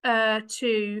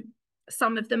to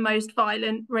some of the most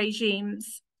violent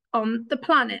regimes on the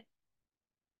planet.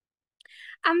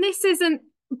 And this isn't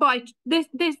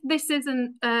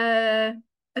a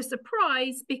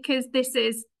surprise, because this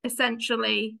is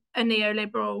essentially a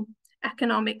neoliberal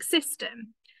economic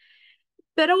system.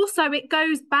 But also it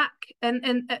goes back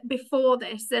and before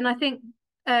this, and I think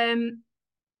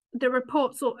the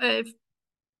report sort of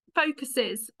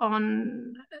focuses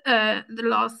on the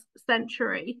last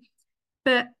century.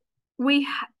 But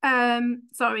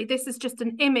sorry, this is just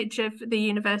an image of the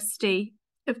University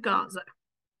of Gaza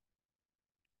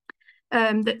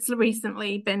that's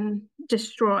recently been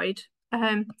destroyed.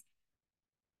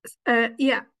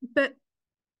 Yeah, but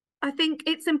I think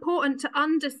it's important to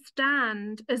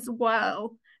understand as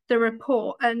well the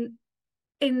report and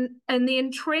the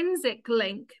intrinsic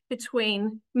link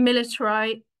between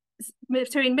militarism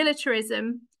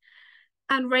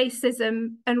and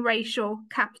racism and racial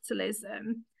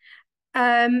capitalism.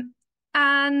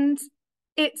 And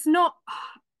it's not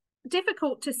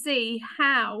difficult to see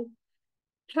how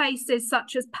places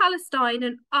such as Palestine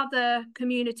and other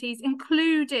communities,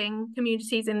 including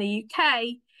communities in the UK,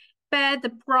 bear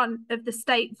the brunt of the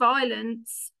state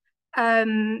violence,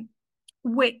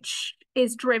 which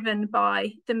is driven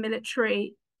by the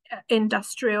military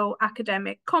industrial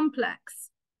academic complex.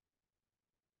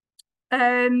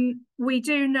 We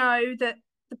do know that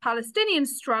the Palestinian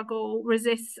struggle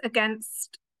resists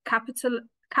against capitalism,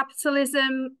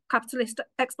 capitalist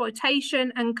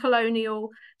exploitation, and colonial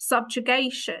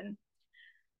subjugation.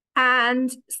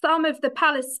 And some of the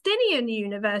Palestinian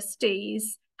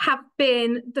universities have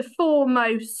been the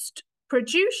foremost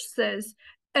producers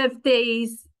of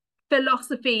these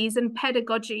philosophies and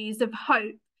pedagogies of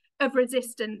hope, of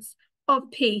resistance,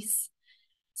 of peace.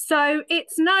 So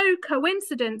it's no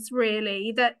coincidence,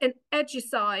 really, that an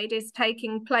edgicide is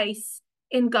taking place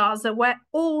in Gaza, where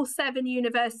all 7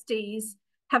 universities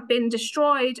have been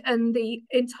destroyed and the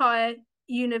entire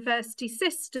university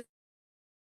system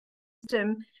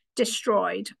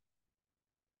destroyed.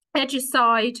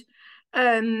 Edgicide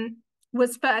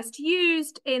was first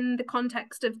used in the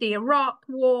context of the Iraq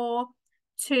War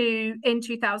in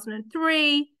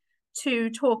 2003 to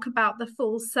talk about the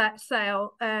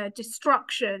full-scale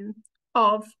destruction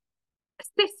of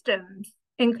systems,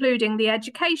 including the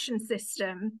education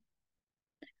system.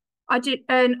 I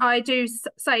do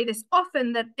say this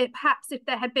often, that perhaps if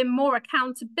there had been more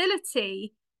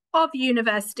accountability of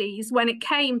universities when it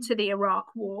came to the Iraq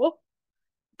War,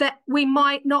 that we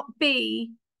might not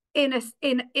be in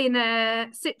a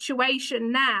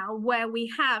situation now where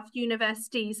we have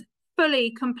universities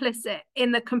fully complicit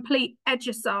in the complete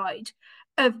edgicide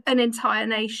of an entire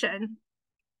nation.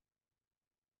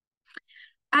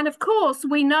 And of course,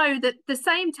 we know that the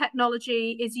same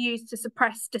technology is used to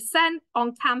suppress dissent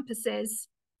on campuses,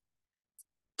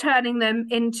 turning them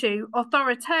into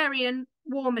authoritarian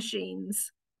war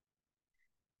machines.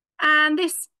 And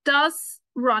this does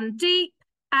run deep,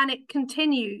 and it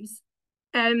continues.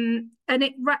 And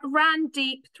it ran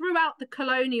deep throughout the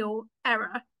colonial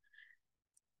era.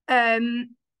 And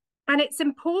it's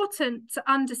important to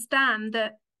understand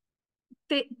that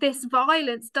this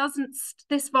violence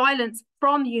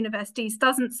from universities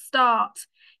doesn't start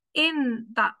in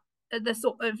the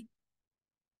sort of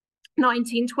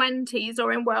 1920s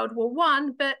or in World War I,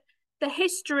 but the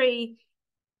history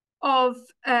of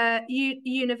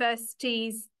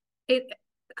universities'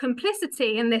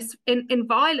 complicity in this in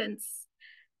violence,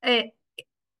 it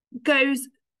goes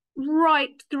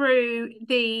right through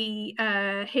the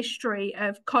history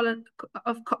of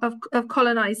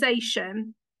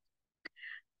colonization.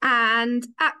 And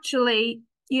actually,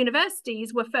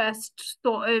 universities were first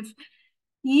sort of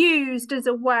used as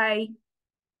a way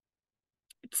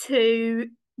to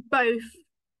both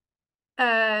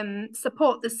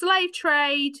support the slave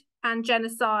trade and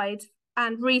genocide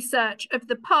and research of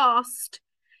the past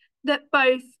that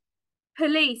both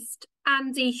policed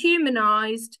and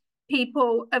dehumanized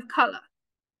people of color.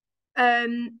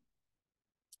 And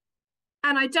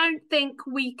I don't think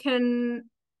we can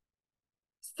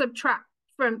subtract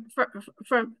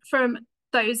from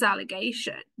those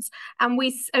allegations. And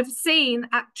we have seen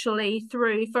actually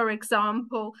through, for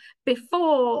example,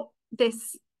 before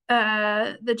this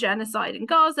the genocide in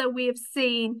Gaza, we have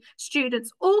seen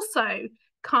students also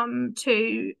come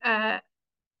to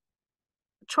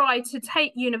try to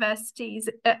take universities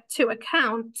to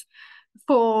account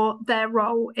for their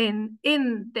role in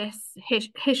this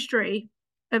history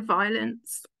of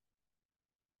violence.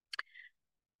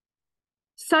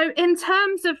 So in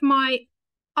terms of my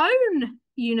own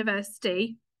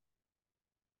university,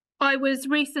 I was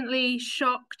recently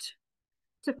shocked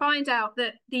to find out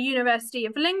that the University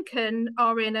of Lincoln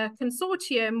are in a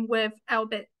consortium with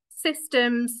Elbit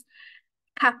Systems,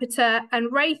 Capita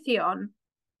and Raytheon.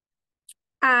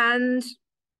 And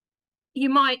you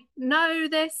might know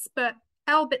this, but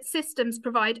Elbit Systems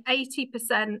provide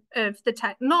 80% of the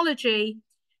technology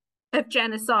of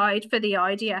genocide for the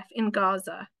IDF in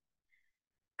Gaza.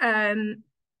 And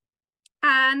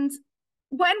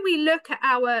when we look at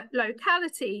our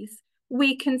localities,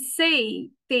 we can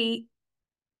see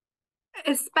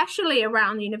especially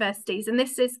around universities, and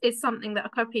this is something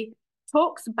that Okopi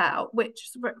talks about, which,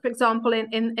 for example,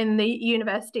 in the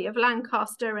University of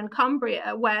Lancaster and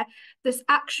Cumbria, where this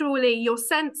actually your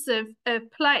sense of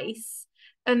place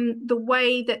and the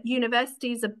way that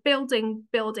universities are building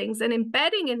buildings and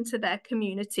embedding into their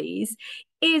communities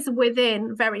is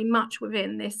very much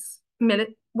within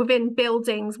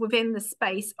buildings, within the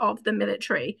space of the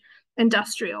military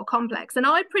industrial complex. And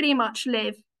I pretty much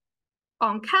live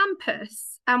on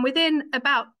campus, and within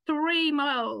about 3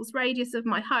 miles radius of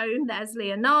my home, there's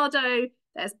Leonardo,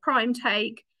 there's Prime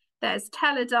Take, there's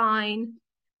Teledyne,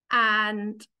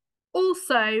 and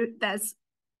also there's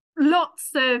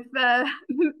lots of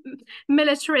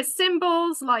militarist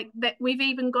symbols, like that. We've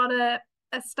even got a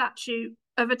statue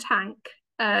of a tank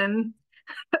down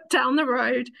the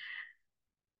road.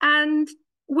 And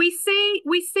we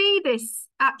see this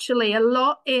actually a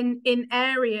lot in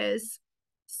areas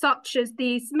such as the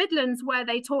East Midlands, where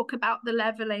they talk about the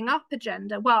levelling up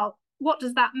agenda. Well, what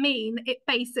does that mean? It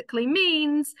basically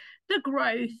means the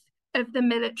growth of the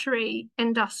military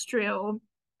industrial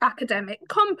academic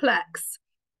complex.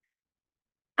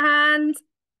 And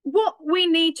what we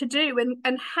need to do,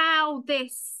 and how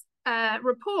this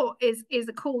report is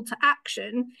a call to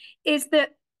action is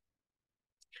that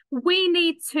we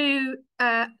need to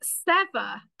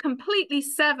completely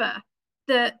sever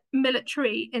the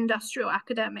military industrial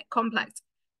academic complex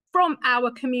from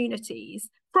our communities,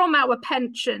 from our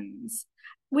pensions.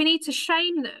 We need to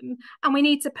shame them and we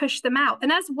need to push them out.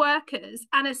 And as workers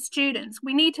and as students,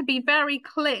 we need to be very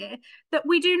clear that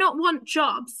we do not want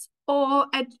jobs or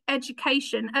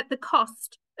education at the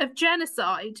cost of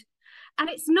genocide. And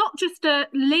it's not just a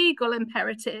legal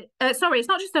imperative, it's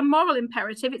not just a moral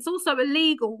imperative, it's also a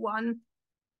legal one.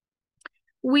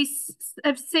 We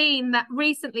have seen that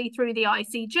recently through the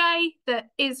ICJ that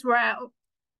Israel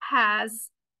has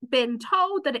been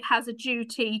told that it has a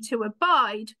duty to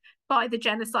abide by the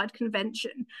Genocide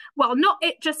Convention. Well, not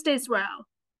just Israel.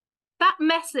 That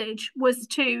message was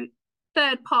to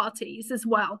third parties as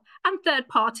well, and third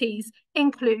parties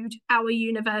include our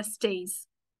universities.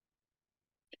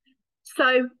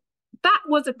 So that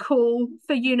was a call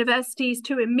for universities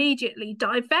to immediately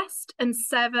divest and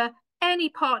sever any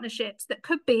partnerships that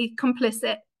could be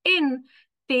complicit in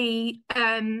the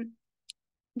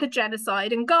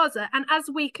genocide in Gaza. And as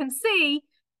we can see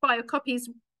by Okopi's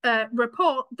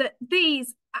report, that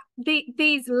these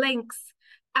links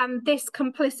and this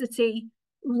complicity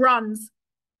runs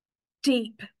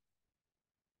deep.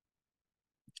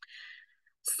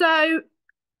 So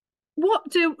what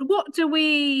do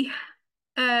we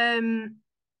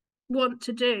want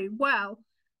to do? Well,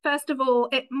 first of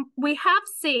all, we have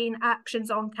seen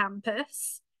actions on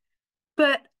campus,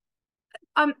 but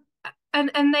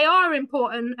and they are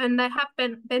important and they have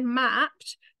been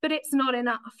mapped, but it's not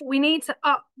enough. We need to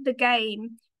up the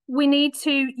game. We need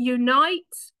to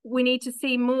unite. We need to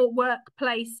see more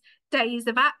workplace days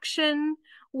of action.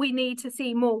 We need to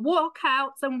see more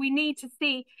walkouts, and we need to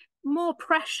see more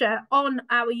pressure on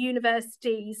our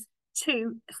universities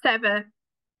to sever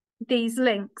these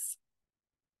links.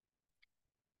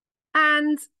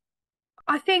 And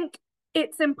I think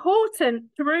it's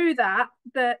important through that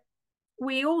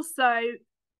we also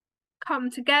come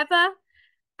together.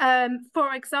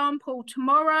 For example,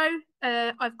 tomorrow,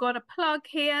 I've got a plug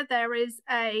here. There is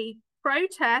a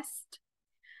protest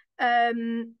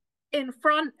in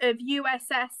front of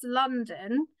USS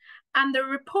London, and the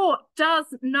report does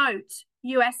note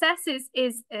USS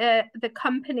is the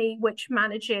company which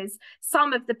manages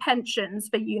some of the pensions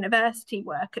for university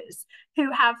workers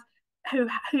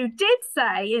who did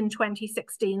say in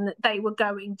 2016 that they were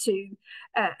going to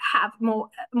have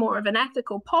more of an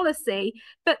ethical policy,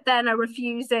 but then are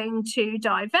refusing to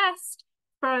divest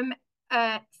from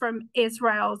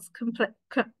Israel's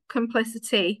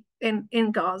complicity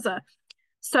in Gaza.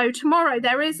 So tomorrow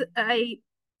there is a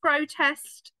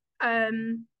protest,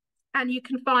 and you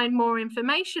can find more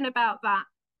information about that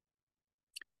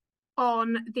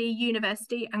on the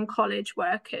university and college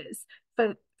workers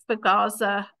for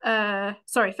Gaza,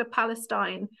 for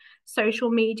Palestine social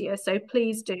media. So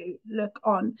please do look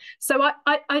on. So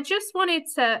I just wanted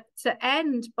to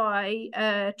end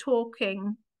by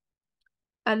talking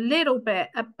a little bit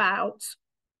about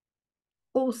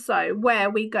also where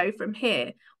we go from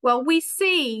here. Well, we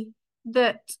see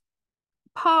that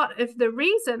part of the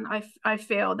reason I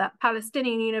feel that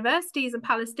Palestinian universities and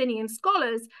Palestinian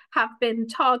scholars have been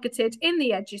targeted in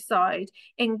the edugicide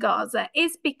in Gaza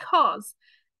is because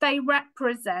they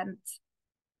represent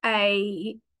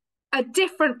a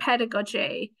different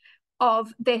pedagogy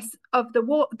of the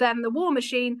war than the war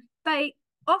machine. They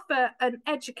offer an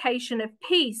education of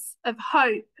peace, of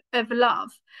hope, of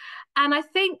love. And I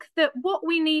think that what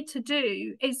we need to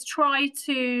do is try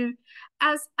to,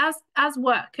 as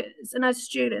workers and as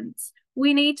students,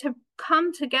 we need to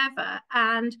come together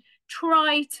and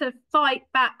try to fight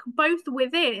back both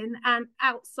within and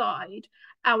outside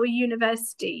our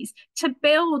universities to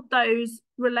build those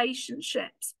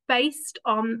relationships based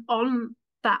on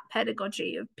that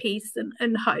pedagogy of peace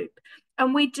and hope.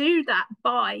 And we do that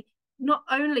by not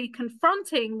only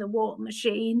confronting the war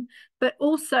machine, but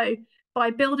also by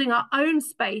building our own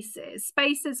spaces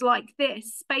like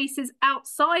this, spaces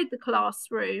outside the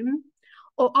classroom,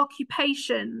 or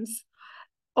occupations,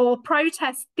 or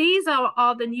protests. These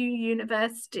are the new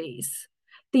universities.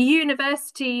 The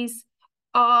universities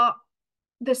are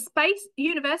the space.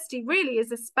 University really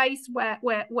is a space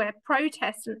where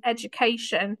protest and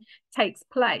education takes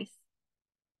place.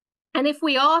 And if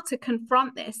we are to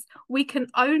confront this, we can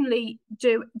only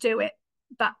do it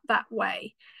that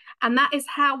way. And that is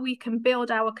how we can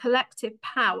build our collective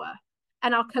power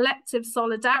and our collective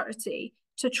solidarity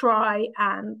to try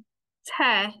and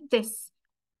tear this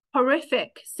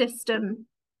horrific system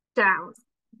down.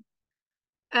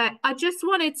 I just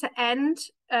wanted to end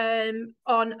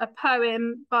on a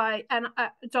poem by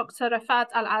Dr. Rafat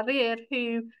Al-Arir,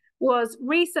 who was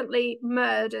recently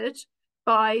murdered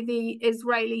by the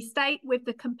Israeli state with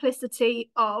the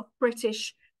complicity of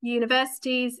British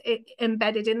universities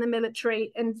embedded in the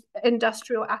military and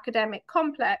industrial academic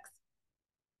complex.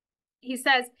 He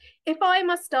says, "If I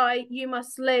must die, you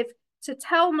must live to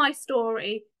tell my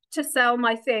story, to sell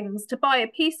my things, to buy a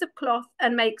piece of cloth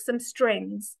and make some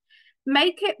strings.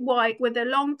 Make it white with a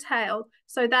long tail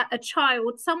so that a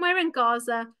child somewhere in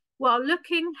Gaza, while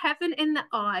looking heaven in the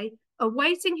eye,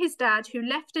 awaiting his dad who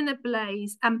left in a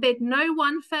blaze and bid no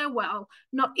one farewell,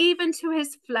 not even to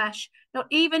his flesh, not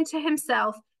even to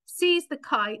himself, sees the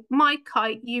kite, my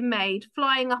kite you made,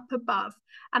 flying up above,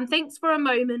 and thinks for a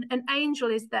moment an angel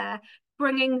is there,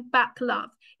 bringing back love.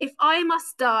 If I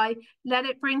must die, let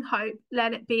it bring hope,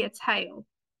 let it be a tale."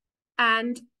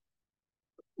 And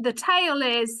the tale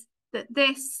is that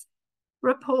this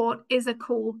report is a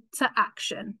call to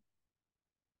action.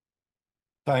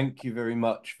 Thank you very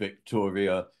much,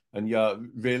 Victoria. And yeah,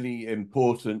 really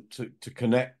important to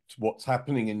connect what's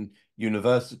happening in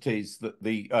universities that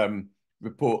the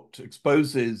report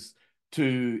exposes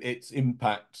to its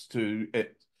impacts, to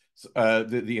its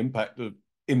the impact of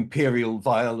imperial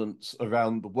violence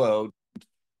around the world,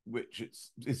 which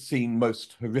is seen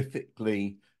most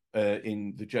horrifically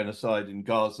in the genocide in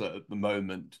Gaza at the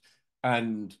moment,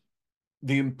 and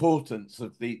the importance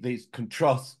of these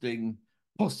contrasting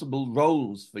possible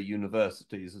roles for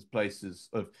universities as places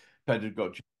of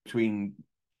pedagogy, between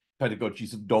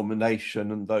pedagogies of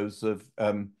domination and those of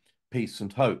peace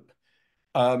and hope.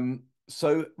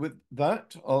 So with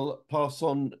that, I'll pass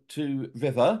on to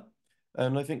River,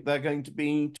 and I think they're going to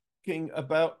be talking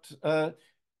about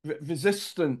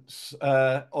resistance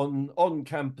on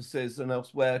campuses and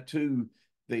elsewhere to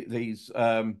these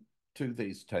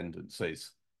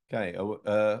tendencies. Okay,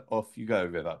 off you go,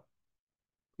 River.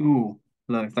 Ooh,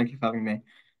 hello, thank you for having me.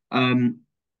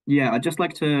 Yeah, I'd just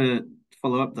like to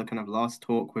follow up the kind of last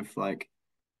talk with like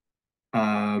the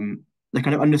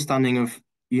kind of understanding of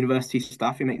university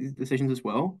staff who make these decisions as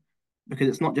well, because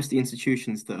it's not just the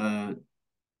institutions that are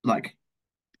like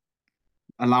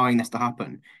allowing this to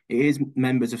happen. It is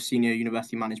members of senior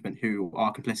university management who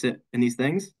are complicit in these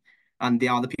things, and they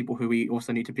are the people who we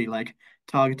also need to be like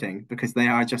targeting, because they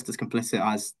are just as complicit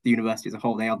as the university as a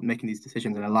whole. They are making these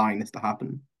decisions and allowing this to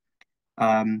happen.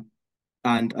 And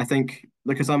I think,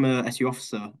 because I'm a SU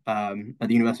officer at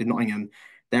the University of Nottingham,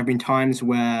 there have been times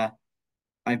where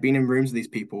I've been in rooms with these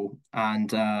people,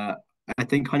 and I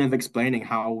think kind of explaining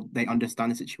how they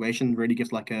understand the situation really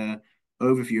gives like a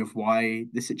overview of why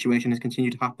this situation has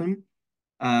continued to happen.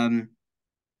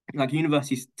 Like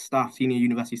university staff, senior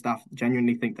university staff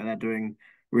genuinely think that they're doing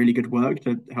really good work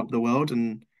to help the world,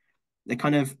 and they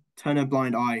kind of turn a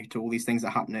blind eye to all these things that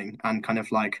are happening and kind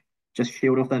of like just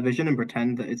shield off their vision and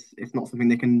pretend that it's not something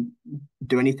they can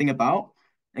do anything about,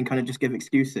 and kind of just give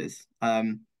excuses.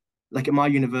 Like at my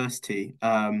university,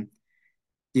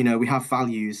 you know, we have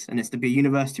values, and it's to be a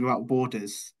university without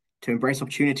borders, to embrace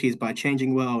opportunities by a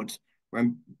changing world. We're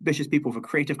ambitious people for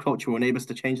creative culture will enable us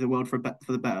to change the world for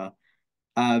the better.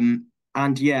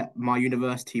 And yet my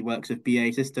university works with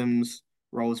BA Systems,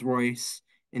 Rolls-Royce,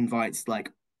 invites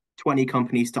like 20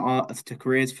 companies to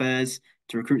careers fairs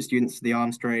to recruit students to the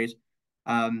arms trade.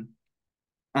 And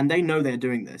they know they're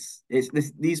doing this.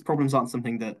 These problems aren't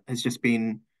something that has just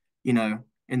been, you know,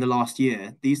 in the last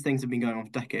year. These things have been going on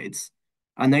for decades,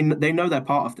 and they know they're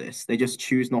part of this. They just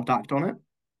choose not to act on it.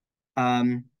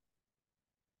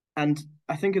 And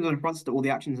I think in response to all the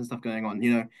actions and stuff going on,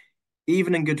 you know,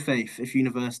 even in good faith, if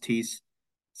universities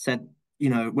said, you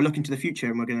know, we're looking to the future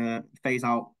and we're going to phase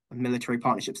out military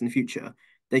partnerships in the future,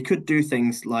 they could do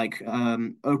things like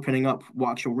opening up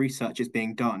what actual research is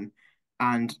being done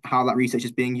and how that research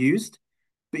is being used.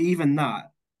 But even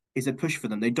that is a push for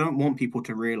them. They don't want people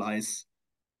to realize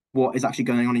what is actually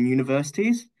going on in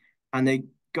universities, and they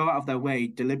go out of their way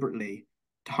deliberately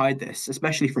to hide this,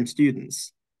 especially from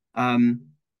students.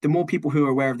 The more people who are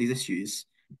aware of these issues,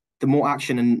 the more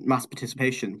action and mass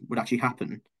participation would actually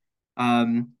happen.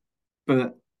 When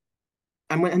the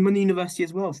university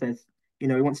as well says, you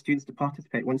know, we want students to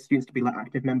participate, we want students to be like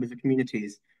active members of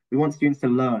communities, we want students to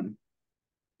learn.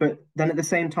 But then at the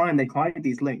same time, they hide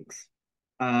these links.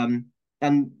 And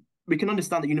we can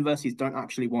understand that universities don't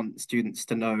actually want students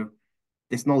to know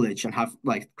this knowledge and have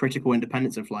like critical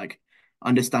independence of like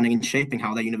understanding and shaping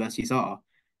how their universities are.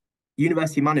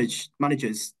 University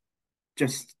managers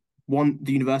just want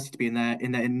the university to be in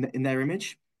their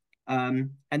image.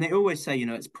 And they always say, you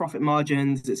know, it's profit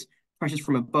margins, it's pressures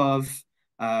from above,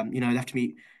 you know, they have to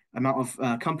meet amount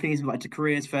of companies invited to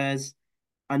careers fairs,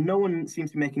 and no one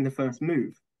seems to be making the first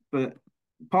move. But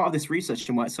part of this research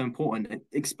and why it's so important, it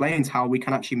explains how we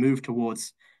can actually move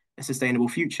towards a sustainable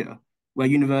future where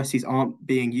universities aren't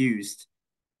being used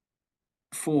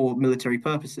for military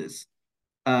purposes.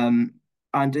 And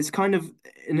it's kind of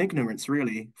an ignorance,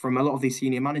 really, from a lot of these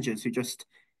senior managers who just,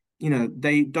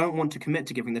 they don't want to commit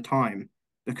to giving the time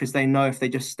because they know if they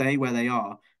just stay where they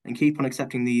are and keep on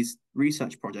accepting these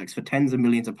research projects for tens of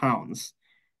millions of pounds,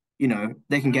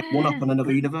 they can get one up on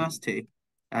another university,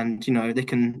 and they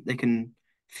can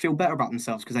feel better about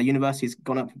themselves because their university's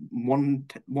gone up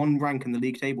one rank in the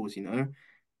league tables,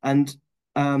 and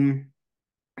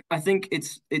I think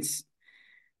it's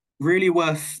really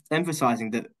worth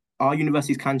emphasizing that our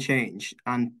universities can change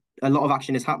and a lot of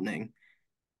action is happening,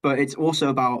 but it's also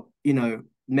about,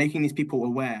 making these people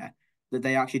aware that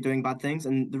they're actually doing bad things.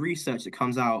 And the research that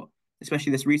comes out,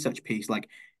 especially this research piece, like,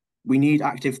 we need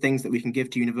active things that we can give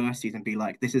to universities and be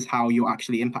like, this is how you're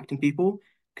actually impacting people.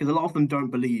 Because a lot of them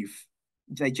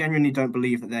they genuinely don't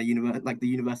believe that the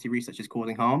university research is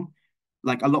causing harm.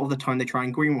 Like, a lot of the time they try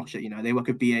and greenwash it, they work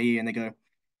with BAE and they go,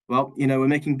 well, we're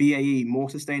making BAE more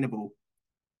sustainable,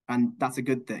 and that's a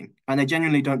good thing. And they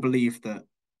genuinely don't believe that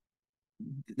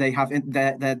they have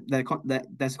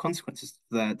there's consequences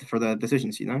for their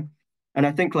decisions, And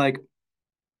I think, like,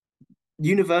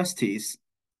 universities,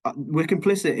 we're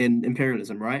complicit in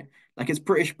imperialism, right? Like, it's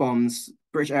British bombs,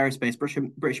 British aerospace,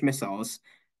 British missiles,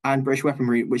 and British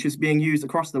weaponry, which is being used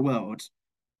across the world,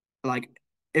 like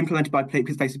implemented by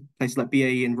places like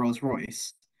BAE and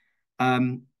Rolls-Royce,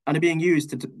 and are being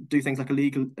used to do things like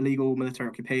illegal military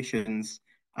occupations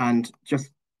and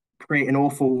just create an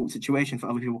awful situation for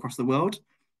other people across the world.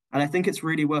 And I think it's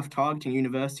really worth targeting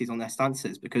universities on their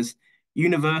stances, because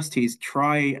universities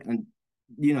try and,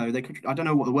 I don't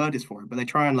know what the word is for it, but they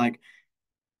try and, like,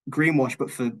 greenwash, but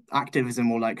for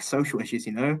activism or like social issues,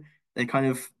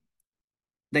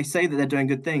 they say that they're doing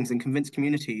good things and convince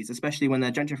communities, especially when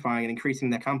they're gentrifying and increasing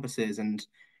their campuses and,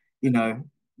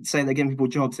 say they're giving people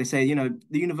jobs. They say,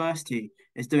 the university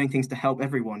is doing things to help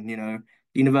everyone, the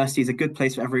university is a good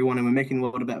place for everyone and we're making the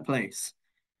world a better place.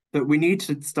 But we need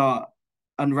to start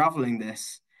unraveling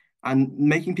this and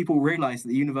making people realize that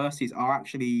the universities are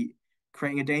actually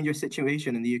creating a dangerous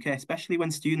situation in the UK, especially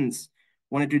when students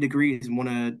want to do degrees and want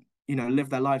to, live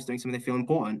their lives doing something they feel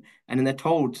important. And then they're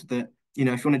told that, if you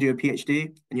want to do a PhD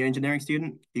and you're an engineering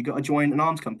student, you've got to join an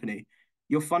arms company.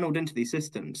 You're funneled into these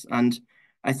systems. And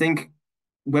I think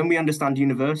when we understand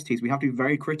universities, we have to be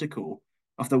very critical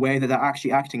of the way that they're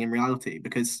actually acting in reality,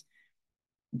 because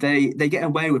they get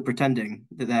away with pretending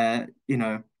that they're,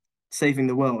 saving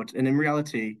the world. And in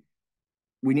reality,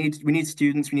 we need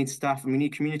students, we need staff, and we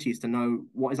need communities to know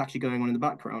what is actually going on in the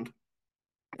background.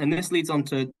 And this leads on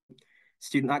to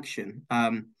student action.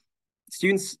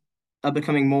 Students are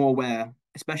becoming more aware,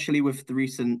 especially with the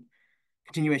recent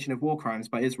continuation of war crimes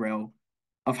by Israel,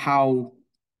 of how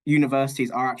universities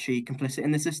are actually complicit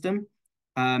in the system.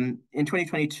 In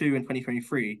 2022 and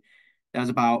 2023, there was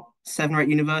about 7 or 8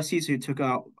 universities who took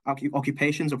out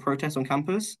occupations or protests on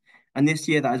campus. And this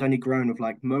year that has only grown, with,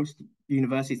 like, most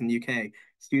universities in the UK,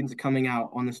 students are coming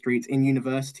out on the streets in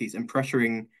universities and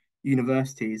pressuring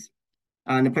universities.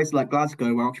 And in places like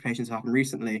Glasgow, where occupations have happened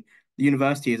recently, the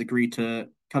university has agreed to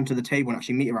come to the table and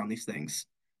actually meet around these things.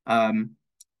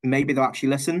 Maybe they'll actually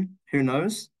listen, who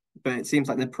knows? But it seems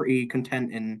like they're pretty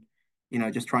content in,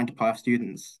 just trying to pie off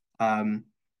students.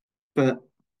 But,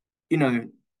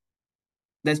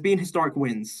 there's been historic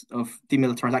wins of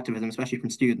demilitarized activism, especially from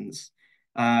students,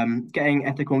 getting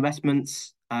ethical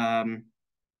investments, pensions,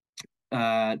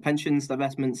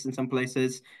 divestments in some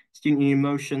places, student union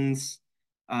motions.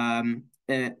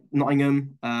 At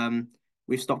Nottingham,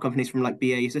 we've stopped companies from, like,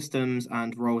 BAE Systems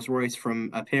and Rolls-Royce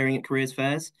from appearing at careers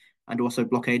fairs, and also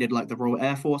blockaded, like, the Royal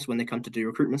Air Force when they come to do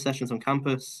recruitment sessions on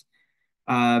campus.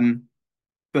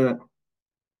 But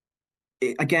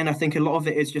again, I think a lot of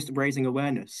it is just raising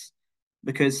awareness,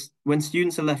 because when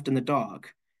students are left in the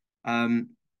dark,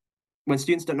 when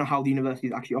students don't know how the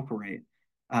universities actually operate,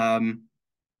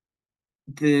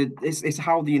 it's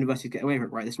how the universities get away with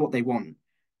it, right? It's what they want.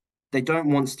 They don't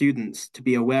want students to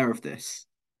be aware of this,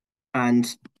 and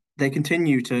they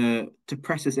continue to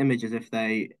press this image as if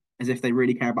they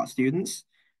really care about students,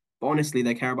 but honestly,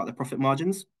 they care about the profit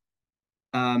margins.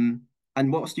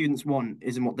 And what students want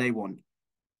isn't what they want.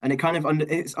 And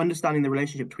it's understanding the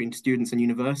relationship between students and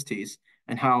universities,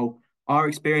 and how our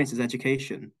experience as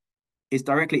education is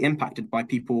directly impacted by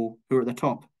people who are at the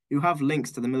top, who have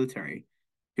links to the military,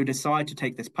 who decide to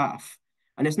take this path.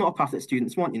 And it's not a path that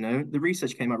students want, The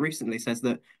research came out recently, says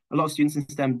that a lot of students in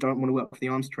STEM don't want to work for the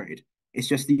arms trade. It's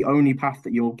just the only path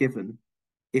that you're given.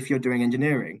 if you're doing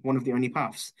engineering, one of the only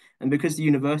paths. And because the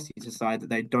universities decide that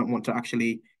they don't want to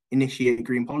actually initiate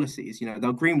green policies,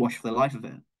 they'll greenwash for the life of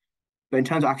it. But in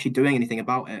terms of actually doing anything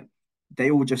about it,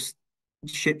 they will just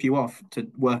ship you off to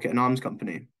work at an arms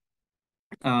company.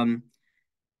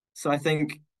 So I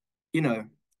think,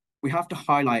 we have to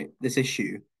highlight this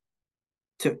issue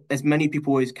to as many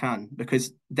people as can,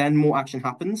 because then more action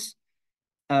happens.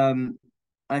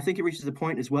 I think it reaches a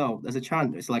point as well. There's a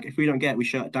chance. It's like, if we don't get it, we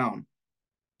shut it down.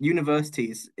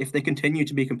 Universities, if they continue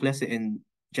to be complicit in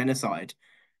genocide,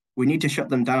 we need to shut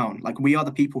them down. Like, we are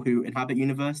the people who inhabit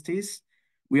universities.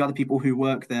 We are the people who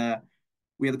work there.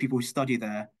 We are the people who study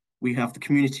there. We have the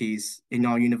communities in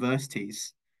our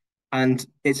universities. And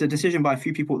it's a decision by a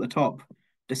few people at the top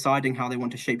deciding how they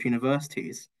want to shape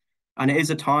universities. And it is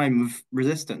a time of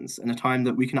resistance and a time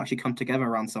that we can actually come together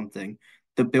around something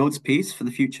that builds peace for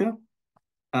the future.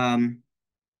 And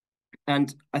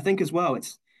I think as well,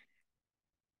 it's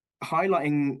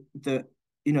highlighting that,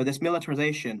 this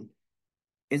militarization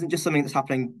isn't just something that's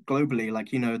happening globally,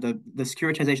 like, the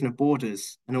securitization of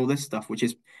borders and all this stuff, which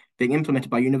is being implemented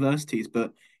by universities,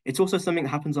 but it's also something that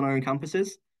happens on our own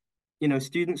campuses.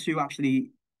 Students who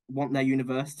actually want their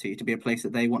university to be a place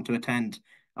that they want to attend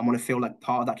and want to feel like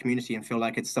part of that community and feel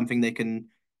like it's something they can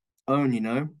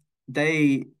own,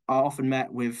 they are often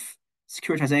met with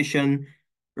securitization,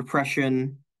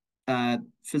 repression,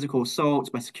 physical assaults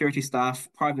by security staff,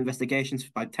 private investigations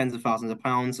by tens of thousands of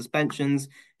pounds, suspensions,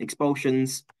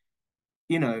 expulsions.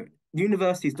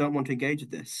 Universities don't want to engage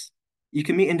with this. You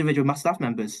can meet individual staff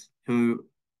members who,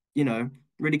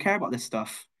 really care about this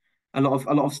stuff. A lot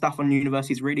of staff on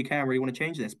universities really care and really want to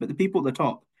change this, but the people at the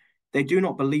top, they do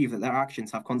not believe that their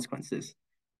actions have consequences.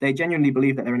 They genuinely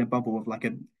believe that they're in a bubble of like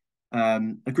a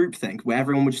groupthink where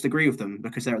everyone would just agree with them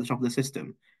because they're at the top of the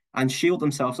system and shield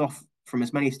themselves off from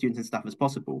as many students and staff as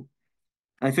possible.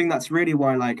 And I think that's really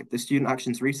why, like, the student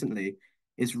actions recently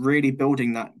is really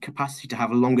building that capacity to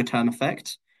have a longer term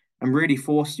effect and really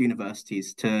force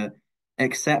universities to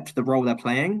accept the role they're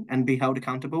playing and be held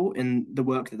accountable in the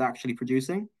work that they're actually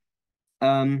producing.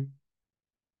 And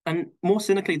more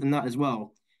cynically than that as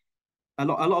well, a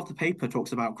lot of the paper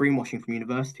talks about greenwashing from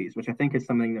universities, which I think is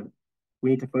something that we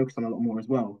need to focus on a lot more as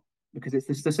well, because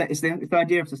it's the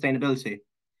idea of sustainability.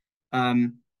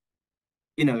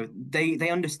 They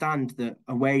understand that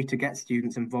a way to get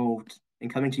students involved in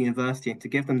coming to university and to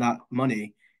give them that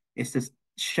money is to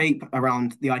shape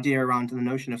around the idea around the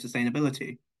notion of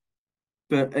sustainability.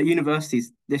 But at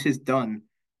universities, this is done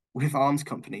with arms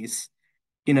companies.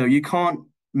 You can't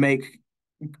make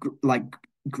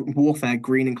warfare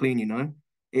green and clean.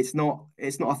 It's not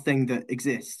a thing that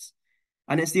exists.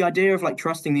 And it's the idea of like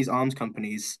trusting these arms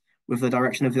companies with the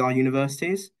direction of our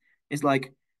universities. It's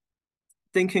like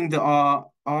thinking that our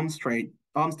arms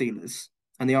dealers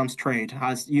and the arms trade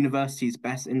has universities'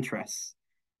 best interests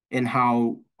in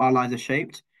how our lives are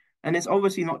shaped. And it's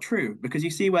obviously not true, because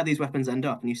you see where these weapons end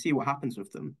up and you see what happens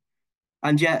with them.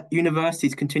 And yet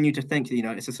universities continue to think,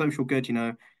 it's a social good,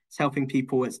 it's helping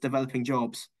people, it's developing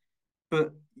jobs.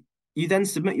 But you then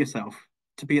submit yourself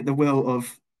to be at the will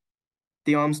of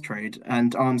the arms trade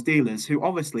and arms dealers, who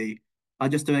obviously are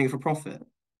just doing it for profit,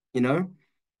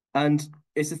 And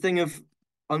it's a thing of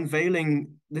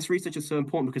unveiling. This research is so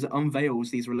important because it unveils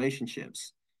these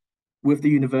relationships with the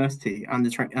university and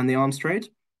the arms trade.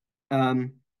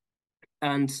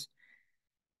 And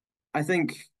I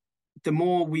think the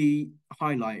more we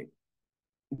highlight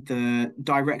the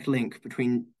direct link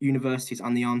between universities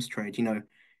and the arms trade,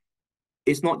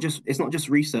 it's not just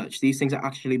research. These things are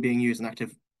actually being used in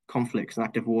active conflicts and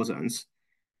active war zones.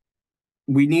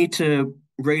 We need to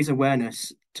raise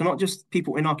awareness to not just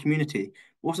people in our community,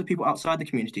 but also people outside the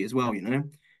community as well.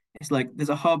 It's like there's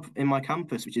a hub in my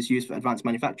campus which is used for advanced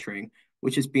manufacturing,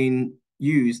 which has been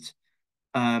used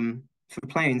for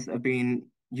planes that have been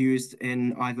used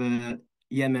in either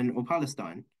Yemen or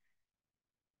Palestine.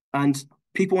 And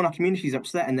people in our communities are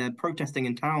upset and they're protesting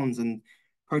in towns and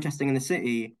protesting in the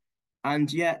city.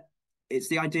 And yet it's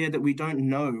the idea that we don't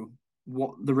know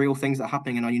what the real things that are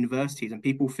happening in our universities. And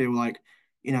people feel like,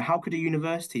 how could a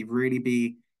university really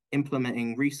be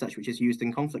implementing research which is used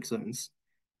in conflict zones?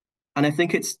 And I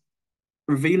think it's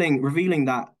revealing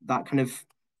that kind of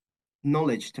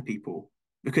knowledge to people,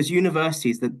 because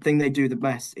universities, the thing they do the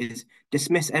best is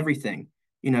dismiss everything.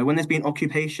 When there's been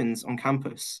occupations on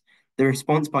campus, the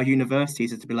response by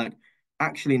universities is to be like,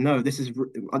 actually, no,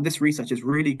 this research is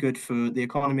really good for the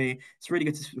economy. It's really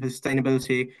good for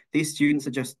sustainability. These students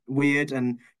are just weird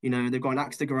and, they've got an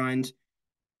axe to grind.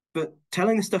 But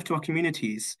telling the stuff to our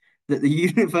communities that the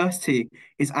university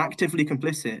is actively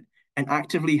complicit and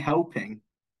actively helping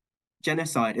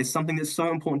genocide is something that's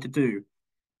so important to do.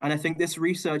 And I think this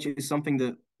research is something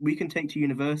that we can take to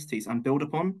universities and build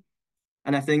upon.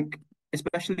 And I think,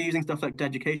 especially using stuff like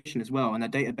education as well and their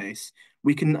database,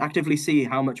 we can actively see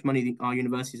how much money our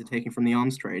universities are taking from the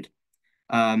arms trade.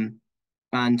 And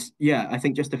yeah, I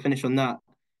think just to finish on that,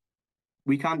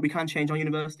 we can change our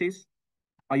universities.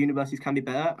 Our universities can be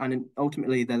better, and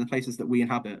ultimately they're the places that we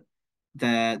inhabit.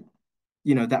 They're,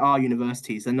 there are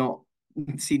universities. They're not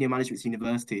senior management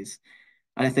universities.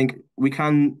 And I think we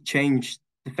can change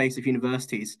the face of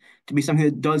universities to be something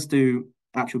that does do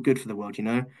actual good for the world,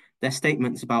 Their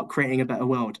statements about creating a better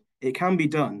world. It can be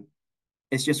done.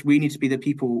 It's just we need to be the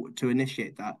people to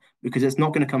initiate that because it's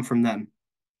not going to come from them.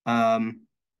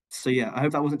 So yeah, I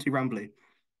hope that wasn't too rambly,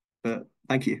 but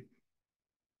thank you.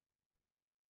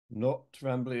 Not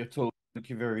rambly at all. Thank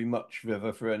you very much,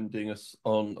 Viva, for ending us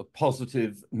on a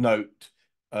positive note,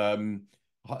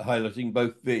 highlighting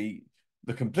both the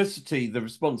complicity, the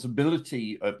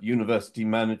responsibility of university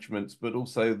managements, but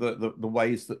also the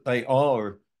ways that they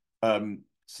are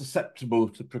susceptible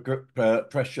to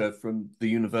pressure from the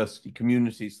university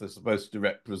communities they're supposed to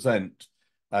represent,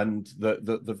 and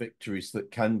the victories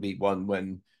that can be won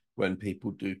when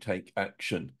people do take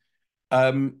action.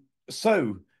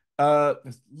 So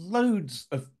there's loads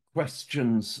of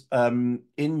questions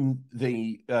in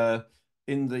the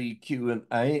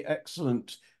Q&A.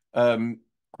 Excellent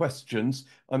questions.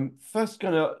 I'm first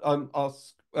going to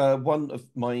ask one of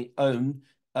my own,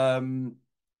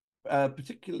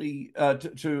 particularly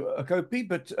to Okopi,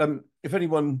 but if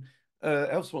anyone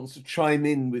else wants to chime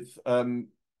in with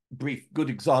brief, good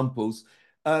examples.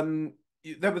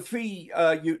 There were three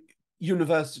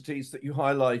universities that you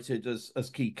highlighted as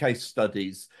key case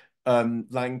studies,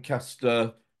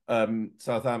 Lancaster,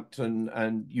 Southampton,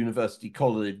 and University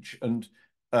College, and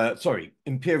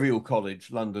Imperial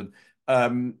College, London,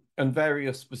 and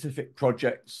various specific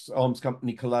projects, arms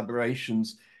company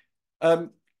collaborations.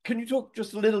 Can you talk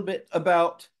just a little bit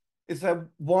about, is there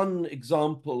one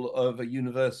example of a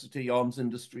university arms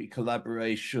industry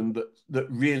collaboration that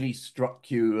really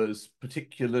struck you as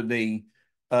particularly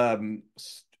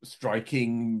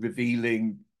striking,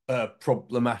 revealing,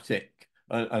 problematic,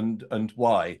 and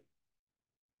why?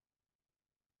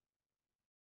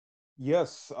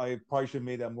 Yes, I probably should have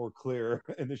made that more clear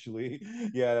initially.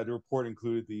 Yeah, the report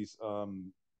included these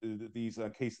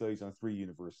case studies on 3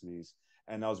 universities,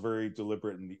 and I was very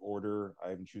deliberate in the order. I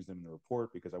haven't chosen them in the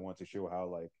report because I want to show how,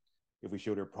 like, if we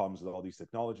show their problems with all these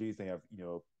technologies, they have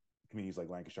communities like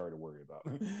Lancashire to worry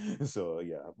about. So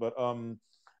yeah, but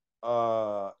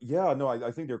yeah, no,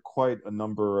 I think there are quite a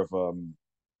number of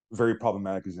very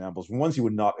problematic examples, ones you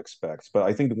would not expect. But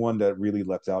I think the one that really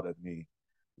leapt out at me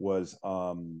was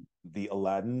the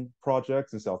Aladdin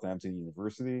project in Southampton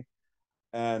University.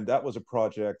 And that was a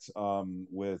project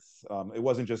with, it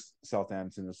wasn't just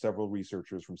Southampton, there's several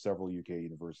researchers from several UK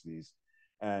universities.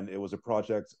 And it was a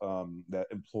project that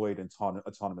employed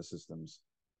autonomous systems,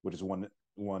 which is one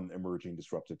emerging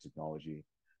disruptive technology.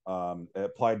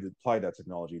 Applied that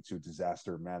technology to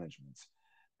disaster management.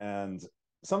 And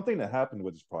something that happened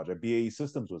with this project, BAE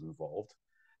Systems was involved,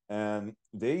 and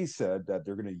they said that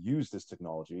they're going to use this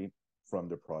technology from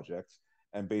the project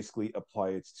and basically apply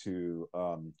it to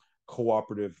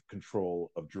cooperative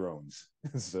control of drones,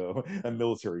 so, and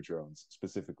military drones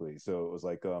specifically. So it was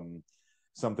like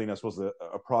something that's supposed to,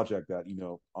 a project that,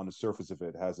 on the surface of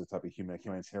it has a type of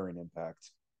humanitarian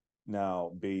impact.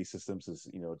 Now BAE Systems is,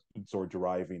 sort of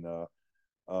deriving a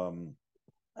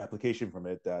application from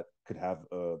it that could have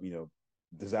a,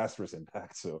 disastrous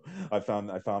impact. So I found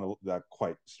that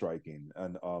quite striking.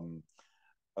 And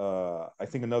I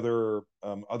think other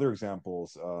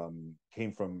examples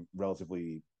came from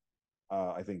relatively,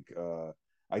 I think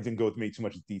I didn't go into too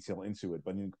much detail into it,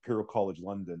 but in Imperial College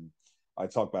London, I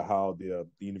talked about how the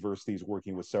university is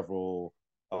working with several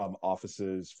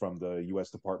offices from the U.S.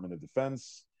 Department of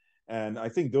Defense. And I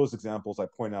think those examples I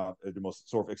point out are the most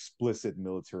sort of explicit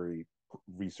military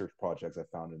research projects I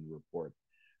found in the report.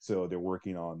 So they're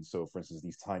working on, so for instance,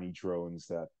 these tiny drones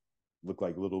that look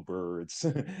like little birds.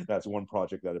 That's one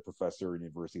project that a professor at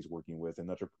university is working with.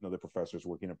 Another professor is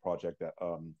working on a project that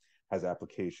has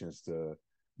applications to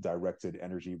directed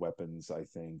energy weapons, I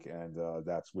think, and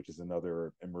which is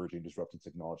another emerging disruptive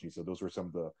technology. So those were some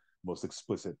of the most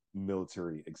explicit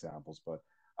military examples. But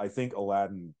I think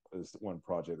Aladdin is one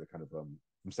project that kind of from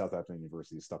Southampton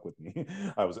University stuck with me.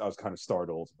 I was kind of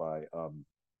startled by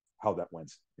how that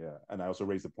went. Yeah, and I also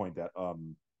raised the point that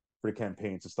for the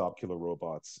campaign to stop killer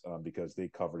robots, because they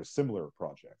covered a similar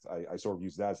project. I sort of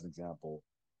used that as an example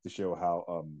to show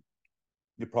how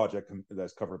the project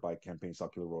that's covered by campaign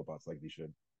stop killer robots, like they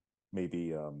should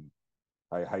maybe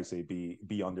I say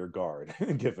be on their guard,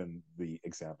 given the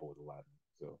example of Aladdin.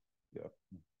 So yeah.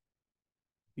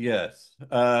 Yes.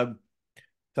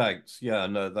 Thanks. Yeah,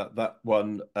 no, that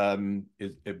one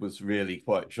it was really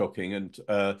quite shocking. And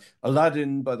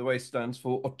Aladdin, by the way, stands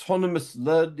for Autonomous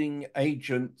Learning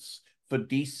Agents for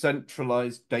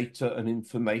Decentralized Data and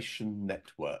Information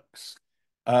Networks.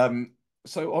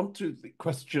 So on to the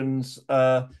questions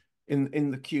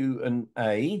in the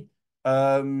Q&A.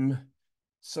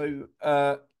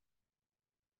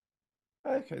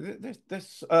 Okay,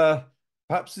 this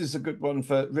perhaps is a good one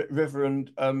for River and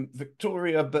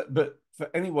Victoria, but for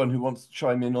anyone who wants to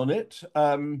chime in on it.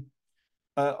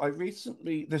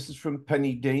 This is from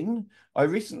Penny Dean. I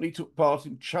recently took part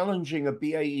in challenging a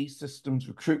BAE Systems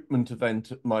recruitment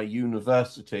event at my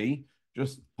university,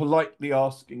 just politely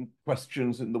asking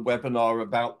questions in the webinar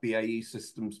about BAE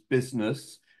Systems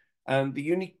business. And the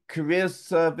Uni Careers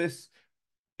Service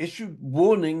issued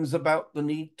warnings about the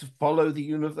need to follow the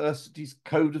university's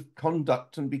code of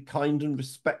conduct and be kind and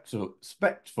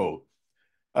respectful.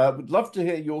 Would love to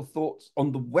hear your thoughts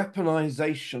on the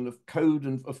weaponization of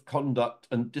code of conduct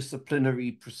and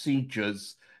disciplinary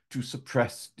procedures to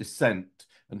suppress dissent,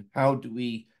 and how do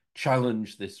we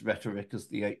challenge this rhetoric as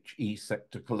the HE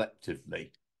sector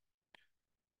collectively?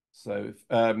 So if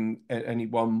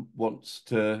anyone wants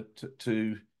to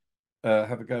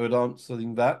have a go at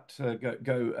answering that,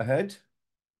 go ahead.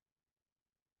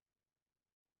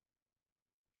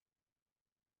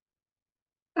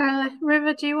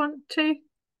 River, do you want to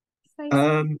say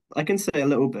something? I can say a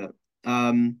little bit.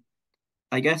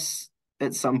 I guess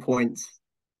at some point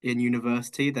in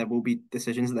university, there will be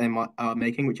decisions that they are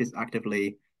making, which is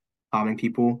actively harming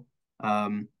people. For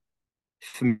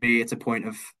me, it's a point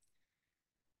of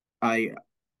I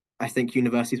think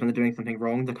universities, when they're doing something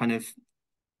wrong, the kind of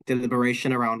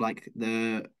deliberation around like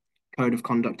the code of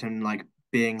conduct and like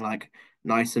being like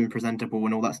nice and presentable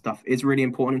and all that stuff is really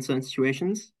important in certain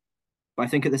situations. But I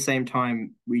think at the same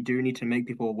time, we do need to make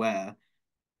people aware,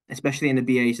 especially in the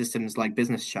BA systems like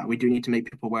business chat, we do need to make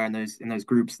people aware in those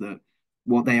groups that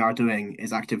what they are doing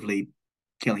is actively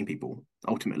killing people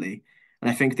ultimately. And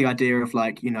I think the idea of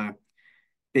like,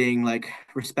 being like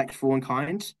respectful and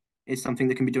kind is something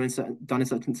that can be done in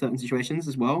certain situations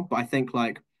as well. But I think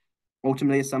like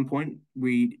ultimately at some point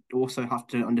we also have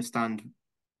to understand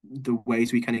the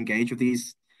ways we can engage with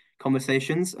these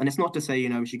conversations. And it's not to say,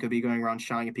 she could be going around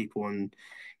shouting at people and,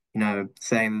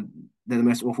 saying they're the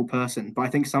most awful person. But I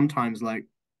think sometimes like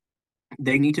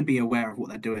they need to be aware of what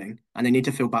they're doing and they need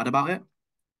to feel bad about it.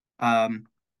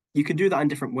 You can do that in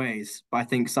different ways, but I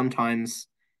think sometimes,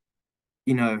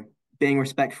 being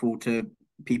respectful to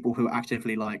people who are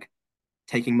actively like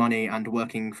taking money and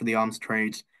working for the arms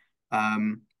trade,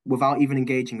 without even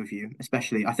engaging with you,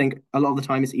 especially. I think a lot of the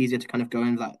time it's easier to kind of go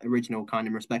in that original kind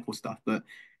of respectful stuff, but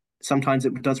sometimes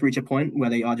it does reach a point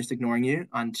where they are just ignoring you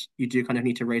and you do kind of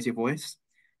need to raise your voice.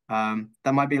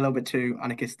 That might be a little bit too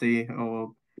anarchisty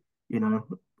or,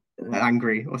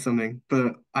 angry or something.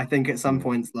 But I think at some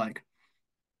points, like,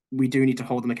 we do need to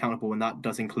hold them accountable, and that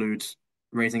does include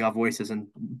raising our voices and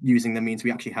using the means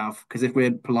we actually have. Because if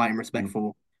we're polite and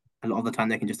respectful, a lot of the time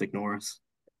they can just ignore us.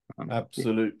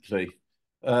 Absolutely.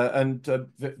 And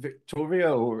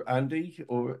Victoria or Andy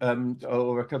or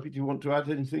Okopi, do you want to add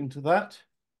anything to that?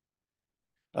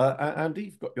 Andy,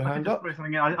 you've got your hand up.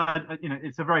 Something.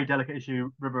 It's a very delicate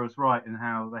issue. River is right in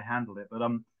how they handled it, but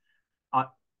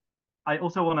I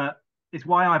also want to. It's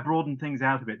why I broaden things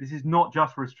out a bit. This is not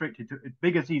just restricted to, as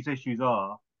big as these issues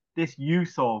are. This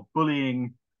use of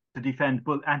bullying to defend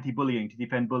anti-bullying to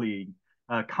defend bullying,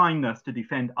 kindness to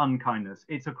defend unkindness.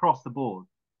 It's across the board.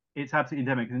 It's absolutely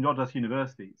endemic, and not just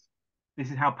universities. This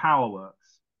is how power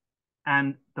works.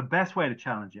 And the best way to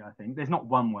challenge it, I think, there's not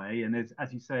one way, and there's,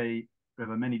 as you say,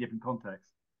 River, many different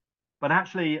contexts. But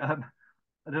actually, I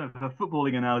don't know if a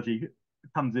footballing analogy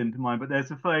comes into mind, but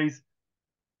there's a phrase,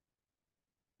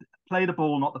 play the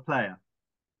ball, not the player.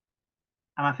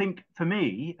 And I think for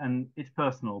me, and it's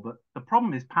personal, but the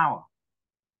problem is power.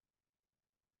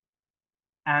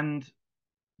 And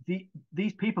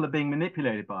these people are being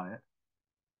manipulated by it.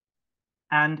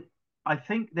 And I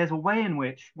think there's a way in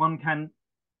which one can,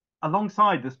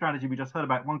 alongside the strategy we just heard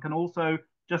about, one can also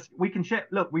we can share,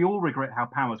 look, we all regret how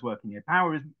power is working here.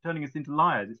 Power is turning us into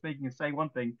liars. It's making us say one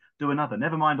thing, do another,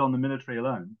 never mind on the military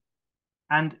alone.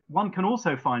 And one can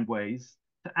also find ways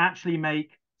to actually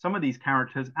make some of these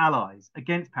characters allies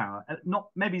against power, not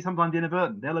maybe sometimes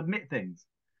inadvertent. They'll admit things,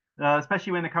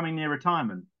 especially when they're coming near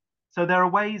retirement. So there are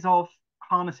ways of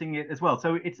harnessing it as well.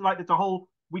 So it's like there's a whole,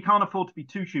 we can't afford to be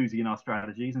too choosy in our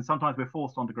strategies, and sometimes we're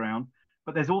forced onto ground.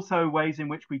 But there's also ways in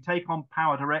which we take on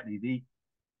power directly.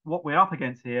 what we're up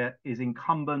against here is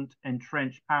incumbent,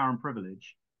 entrenched power and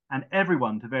privilege, and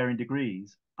everyone to varying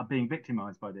degrees are being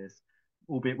victimized by this,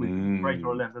 albeit with greater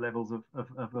or lesser levels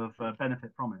of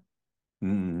benefit from it.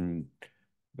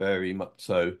 Very much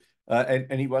so.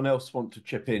 Anyone else want to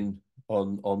chip in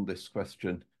on this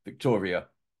question? Victoria?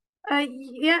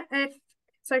 Yeah, if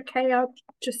it's okay, I'll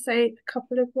just say a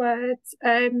couple of words.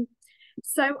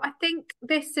 So I think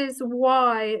this is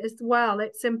why, as well,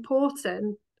 it's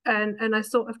important, and I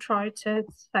sort of tried to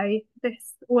say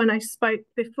this when I spoke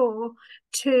before,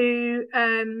 to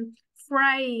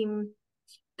frame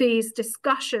these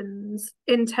discussions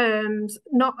in terms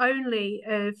not only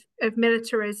of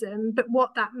militarism, but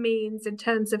what that means in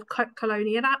terms of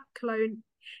coloniality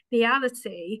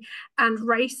and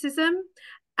racism,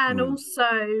 and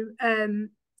also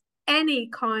any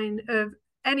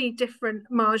different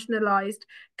marginalized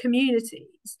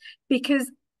communities, because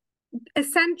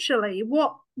essentially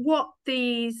what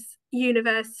these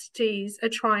universities are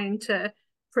trying to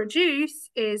produce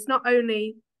is not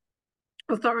only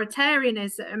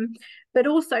authoritarianism, but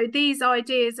also these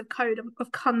ideas of code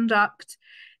of conduct,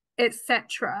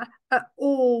 etc., are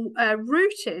all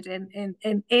rooted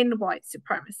in white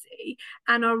supremacy,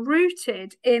 and are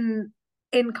rooted in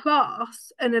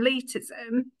class and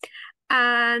elitism,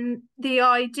 and the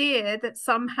idea that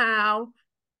somehow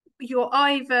you're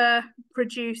either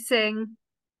producing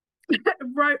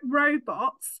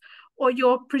robots or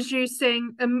you're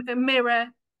producing a mirror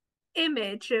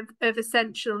image of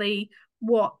essentially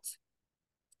what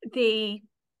the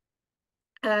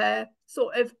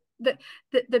sort of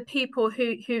the people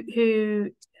who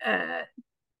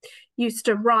used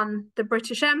to run the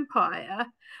British Empire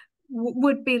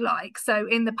would be like. So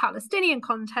in the Palestinian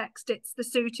context, it's the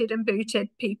suited and booted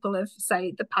people of,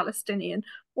 say, the Palestinian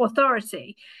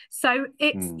Authority. So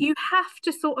it's you have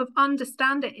to sort of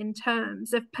understand it in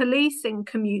terms of policing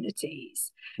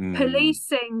communities,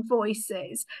 policing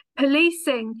voices,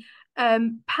 policing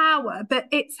power, but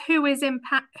it's who is in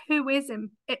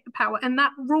power, and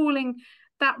the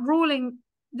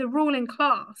ruling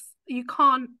class. You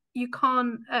can't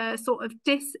sort of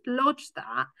dislodge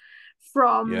that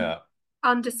from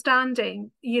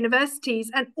understanding universities,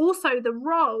 and also the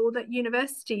role that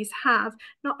universities have,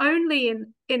 not only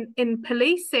in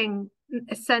policing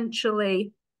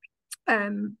essentially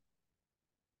the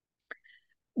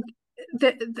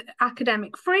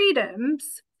academic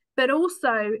freedoms, but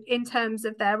also in terms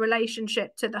of their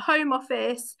relationship to the Home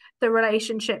Office, the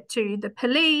relationship to the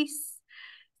police.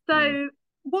 So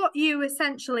what you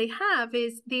essentially have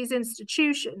is these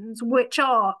institutions, which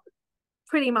are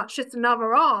pretty much just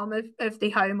another arm of the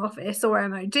Home Office or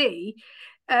MOD,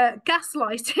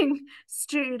 gaslighting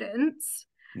students,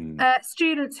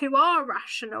 students who are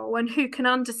rational and who can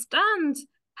understand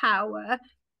power,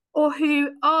 or who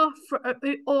are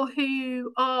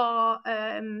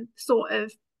sort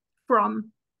of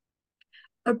from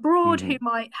abroad, who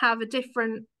might have a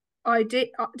different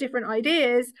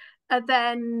ideas, are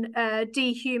then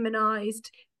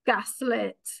dehumanized,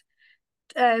 gaslit,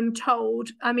 told.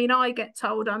 I mean, I get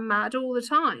told I'm mad all the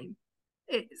time.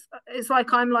 It's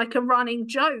like I'm like a running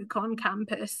joke on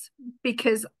campus,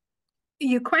 because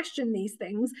you question these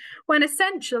things when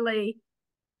essentially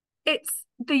it's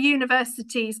the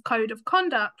university's code of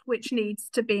conduct which needs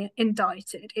to be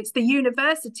indicted. It's the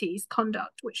university's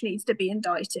conduct which needs to be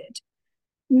indicted,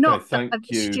 not the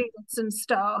students and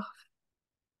staff.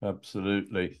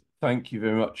 Absolutely. Thank you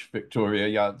very much, Victoria.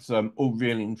 Yeah, it's all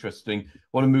really interesting. I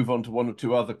want to move on to one or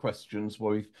two other questions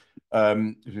while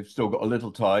we've still got a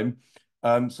little time.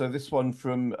 So this one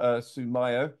from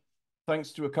Sumayo.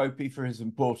 Thanks to Okopi for his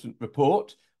important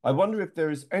report. I wonder if there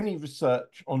is any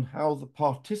research on how the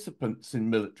participants in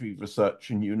military research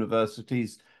in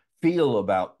universities feel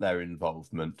about their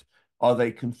involvement. Are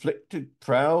they conflicted,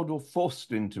 proud, or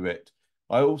forced into it?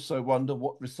 I also wonder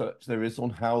what research there is on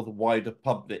how the wider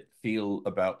public feel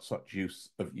about such use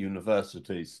of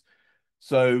universities.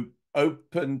 So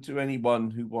open to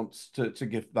anyone who wants to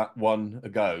give that one a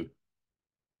go.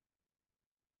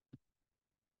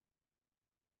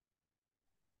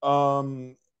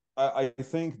 I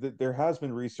think that there has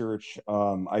been research,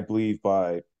 I believe,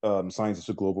 by scientists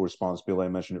of global responsibility I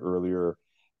mentioned earlier,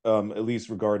 at least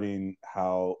regarding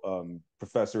how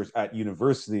professors at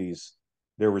universities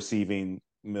they're receiving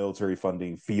military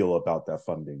funding feel about that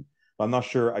funding. I'm not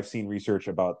sure I've seen research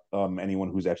about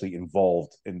anyone who's actually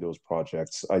involved in those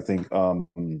projects. I think, I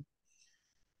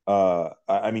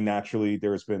mean, naturally,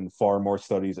 there's been far more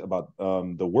studies about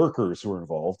the workers who are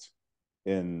involved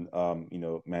in,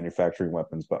 manufacturing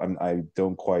weapons, but I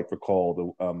don't quite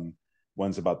recall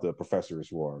one's about the professors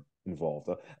who are involved.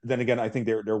 Then again, I think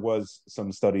there was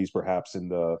some studies perhaps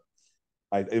in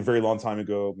a very long time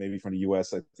ago, maybe from the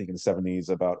US, I think in the 70s,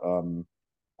 about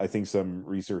I think some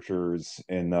researchers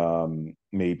in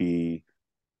maybe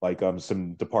like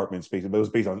some departments based, but it was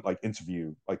based on like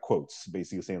interview like quotes,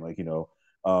 basically saying like,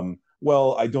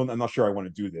 well, I'm not sure I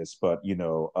want to do this, but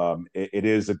it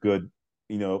is a good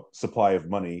supply of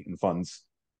money and funds.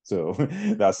 So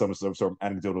that's some sort of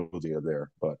anecdotal data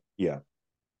there, but yeah,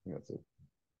 that's it.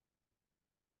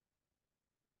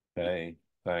 Okay,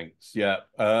 thanks. Yeah,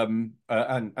 and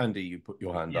Andy, you put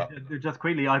your hand up. Just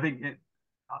quickly, I think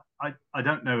I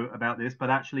don't know about this,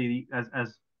 but actually,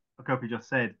 as Okopi just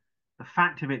said, the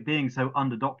fact of it being so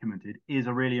underdocumented is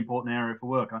a really important area for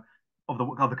work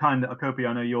of the kind that Okopi,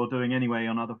 I know you're doing anyway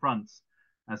on other fronts,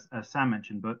 as Sam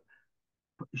mentioned, but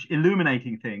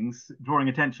illuminating things, drawing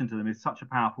attention to them is such a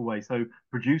powerful way. So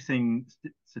producing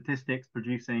statistics,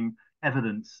 producing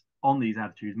evidence on these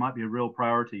attitudes might be a real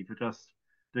priority for just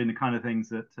doing the kind of things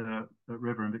that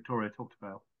River and Victoria talked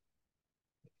about.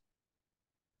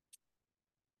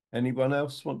 Anyone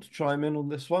else want to chime in on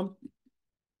this one?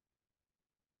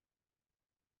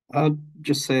 I'll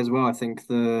just say as well, I think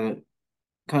the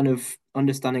kind of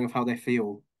understanding of how they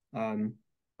feel.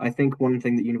 I think one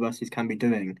thing that universities can be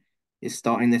doing is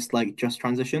starting this like just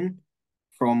transition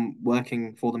from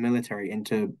working for the military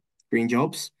into green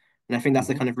jobs. And I think that's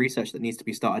the kind of research that needs to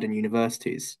be started in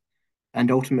universities. And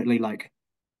ultimately, like,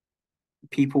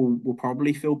 people will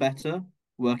probably feel better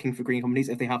working for green companies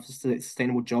if they have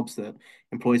sustainable jobs that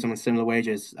employs them with similar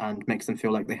wages and makes them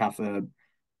feel like they have a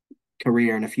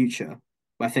career and a future.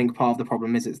 But I think part of the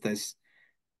problem is there's,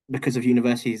 because of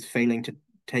universities failing to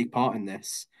take part in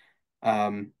this,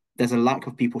 there's a lack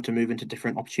of people to move into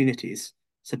different opportunities.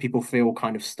 So people feel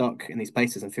kind of stuck in these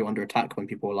places and feel under attack when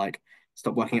people are like,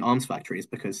 stop working at arms factories,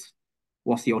 because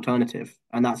what's the alternative?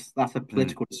 And that's a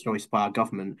political choice by our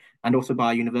government and also by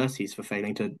our universities for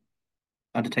failing to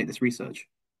undertake this research.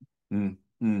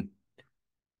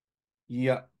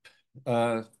 Yep,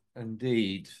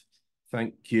 indeed.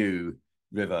 Thank you,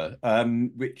 River.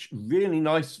 Which really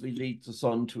nicely leads us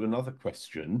on to another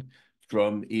question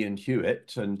from Ian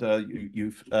Hewitt, and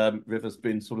River's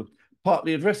been sort of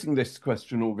partly addressing this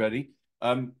question already.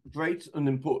 Great and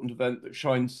important event that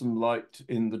shines some light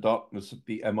in the darkness of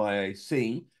the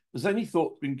MIAC. Has any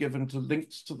thought been given to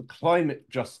links to the climate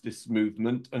justice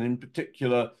movement, and in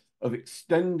particular of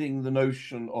extending the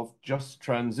notion of just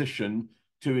transition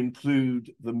to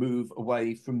include the move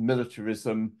away from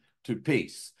militarism to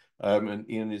peace? And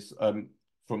Ian is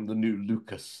from the new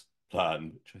Lucas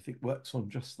plan, which I think works on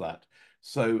just that.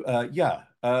 So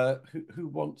who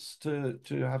wants to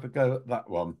have a go at that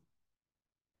one?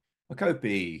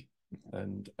 Okopi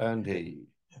and Andy.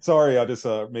 Sorry, I'll just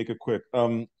make it quick.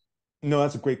 No,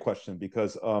 that's a great question,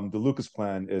 because the Lucas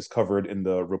plan is covered in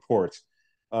the report.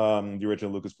 The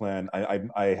original Lucas plan.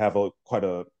 I have quite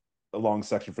a long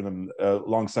section for them,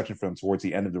 towards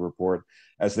the end of the report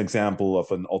as an example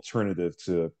of an alternative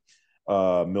to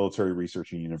military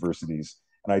research in universities.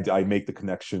 And I make the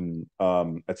connection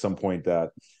at some point that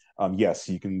yes,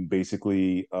 you can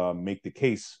basically make the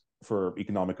case for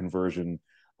economic conversion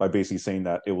by basically saying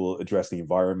that it will address the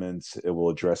environment, it will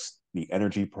address the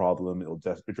energy problem, it will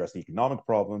address the eneconomic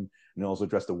problem, and it also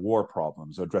address the war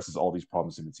problem. So it addresses all these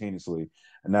problems simultaneously.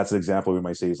 And that's an example we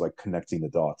might say is like connecting the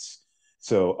dots.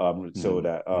 So don't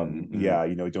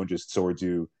just sort of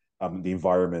do the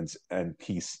environment and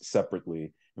peace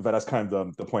separately. In fact, that's kind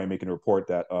of the point I make in the report,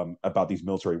 that about these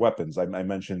military weapons. I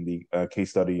mentioned the case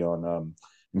study on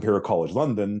Imperial College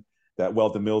London, that, well,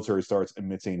 the military starts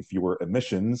emitting fewer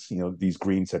emissions, these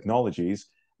green technologies.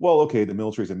 Well, okay, the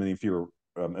military is emitting fewer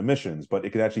emissions, but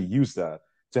it can actually use that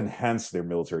to enhance their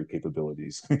military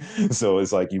capabilities. So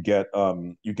it's like you get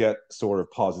sort of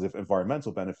positive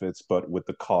environmental benefits, but with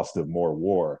the cost of more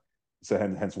war. So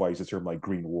hence why I use the term like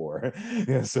green war.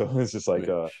 Yeah, so it's just like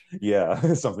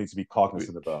something to be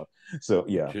cognizant about. So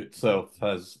yeah, which itself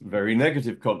has very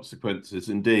negative consequences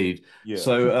indeed. Yeah.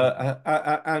 So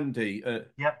Andy,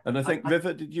 yeah, and I think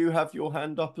River, did you have your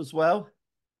hand up as well?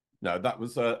 No, that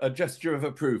was a gesture of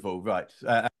approval, right?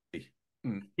 Andy.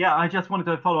 Yeah, I just wanted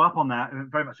to follow up on that. I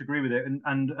very much agree with it.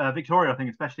 And Victoria, I think,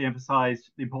 especially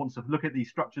emphasized the importance of look at these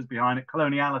structures behind it,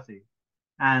 coloniality.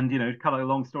 And, to cut a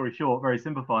long story short, very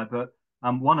simplified, but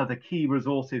one of the key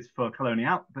resources for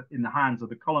colonial, but in the hands of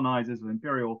the colonizers of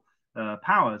imperial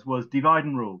powers, was divide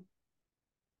and rule.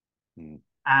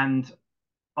 And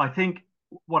I think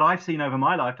what I've seen over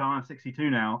my lifetime, I'm 62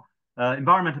 now,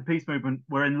 environmental peace movement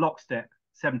were in lockstep,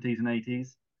 70s and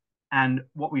 80s. And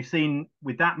what we've seen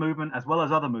with that movement, as well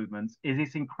as other movements, is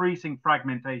this increasing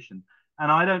fragmentation.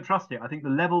 And I don't trust it. I think the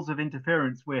levels of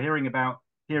interference we're hearing about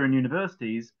here in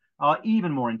universities are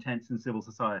even more intense in civil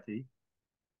society.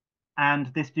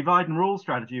 And this divide and rule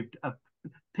strategy of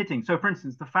pitting. So, for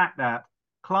instance, the fact that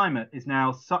climate is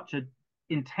now such an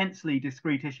intensely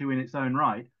discrete issue in its own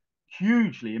right,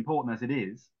 hugely important as it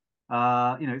is.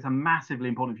 It's a massively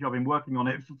important issue. I've been working on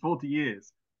it for 40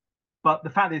 years. But the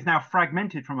fact that it's now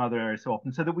fragmented from other areas so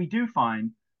often, so that we do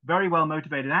find very well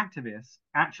motivated activists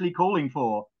actually calling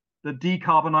for the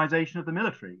decarbonisation of the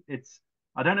military.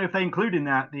 I don't know if they include in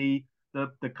that the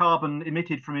carbon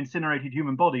emitted from incinerated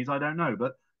human bodies. I don't know,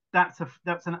 but that's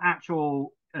an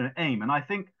actual aim, and I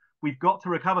think we've got to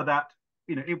recover that.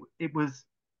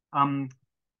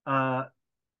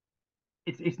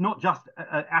 It's not just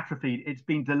atrophied; it's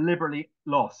been deliberately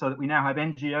lost, so that we now have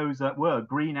NGOs that were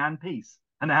green and peace,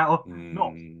 and now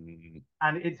not.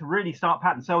 And it's a really stark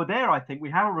pattern. So there, I think we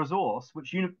have a resource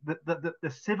which the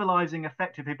civilizing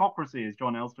effect of hypocrisy, as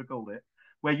John Elster called it,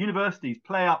 where universities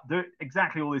play up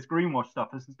exactly all this greenwash stuff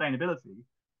for sustainability,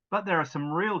 but there are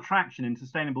some real traction in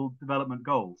sustainable development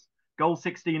goals. Goal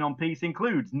 16 on peace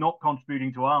includes not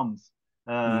contributing to arms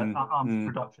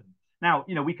production. Now,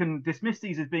 we can dismiss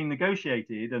these as being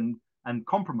negotiated and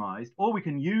compromised, or we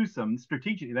can use them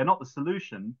strategically. They're not the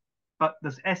solution, but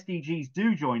the SDGs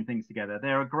do join things together.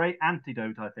 They're a great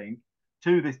antidote, I think,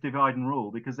 to this divide and rule,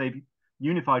 because they've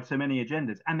unified so many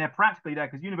agendas, and they're practically there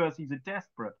because universities are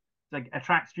desperate to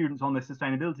attract students on their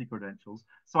sustainability credentials.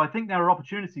 So I think there are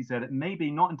opportunities there that may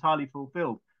be not entirely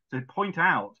fulfilled to point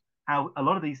out how a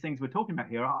lot of these things we're talking about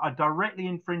here are directly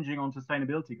infringing on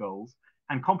sustainability goals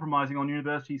and compromising on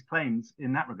universities' claims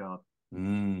in that regard.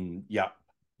 Yeah,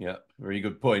 very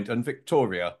good point. And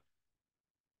Victoria?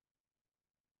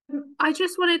 I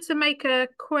just wanted to make a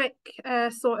quick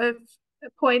sort of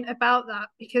point about that,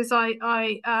 because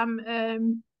I am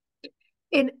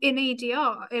in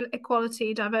EDR,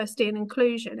 equality, diversity and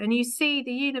inclusion, and you see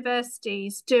the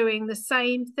universities doing the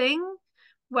same thing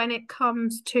when it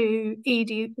comes to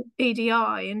EDI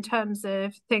in terms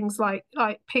of things like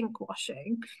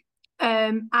pinkwashing,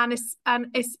 and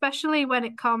especially when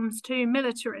it comes to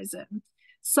militarism.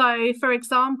 So, for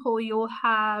example, you'll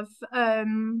have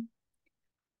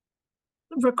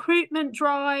recruitment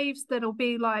drives that'll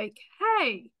be like,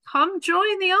 hey, come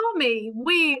join the army.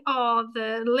 We are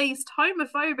the least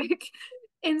homophobic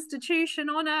institution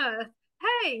on earth.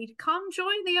 Hey, come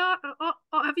join the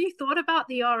have you thought about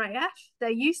the RAF? There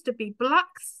used to be black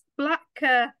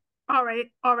RAF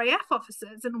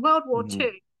officers in World War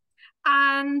II.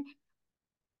 And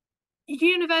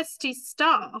university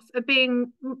staff are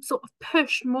being sort of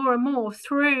pushed more and more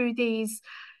through these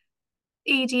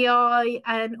EDI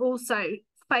and also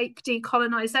fake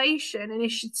decolonization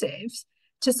initiatives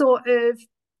to sort of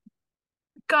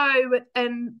go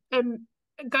and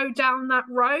go down that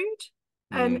road,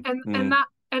 and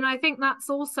I think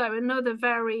that's also another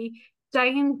very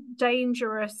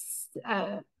dangerous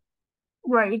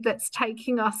road that's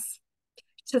taking us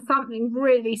to something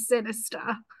really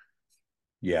sinister.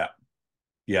 Yeah,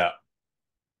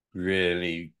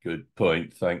 really good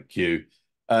point. Thank you.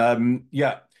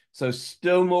 So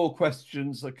still more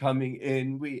questions are coming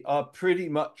in. We are pretty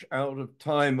much out of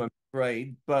time, I'm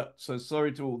afraid, but so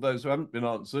sorry to all those who haven't been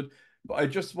answered. But I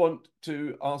just want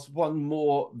to ask one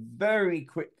more very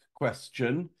quick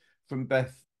question from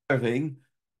Beth Irving.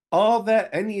 Are there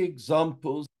any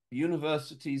examples of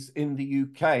universities in the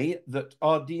UK that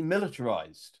are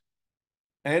demilitarized?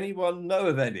 Anyone know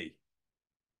of any?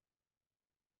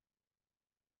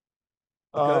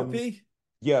 Okopi?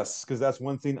 Yes, because that's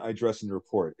one thing I addressed in the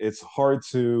report. It's hard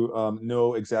to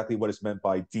know exactly what is meant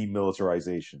by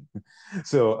demilitarization.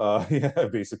 So yeah,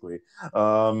 basically,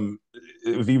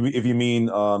 if you mean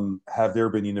have there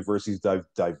been universities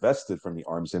divested from the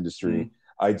arms industry,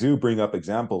 I do bring up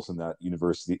examples in that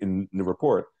university in the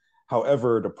report.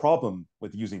 However, the problem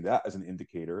with using that as an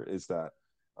indicator is that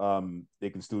they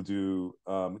can still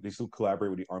they still collaborate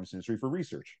with the arms industry for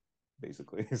research.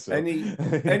 Basically, so any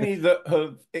that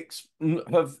have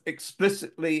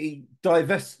explicitly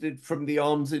divested from the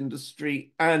arms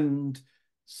industry and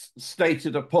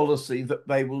stated a policy that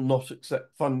they will not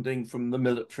accept funding from the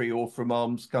military or from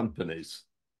arms companies?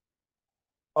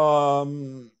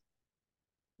 Not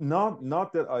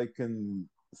that I can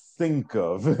think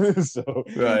of. So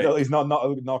right. At least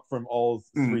not from all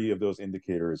three of those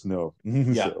indicators. No.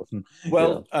 Yeah. So,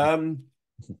 well, yeah.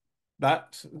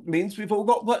 That means we've all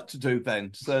got work to do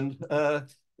then, and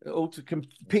all to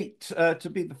compete to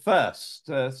be the first.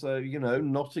 So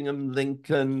Nottingham,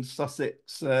 Lincoln,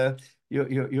 Sussex,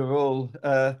 you're all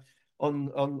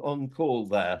on call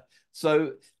there.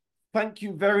 So thank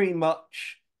you very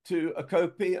much to to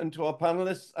Okopi and to our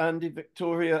panelists, Andy,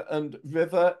 Victoria and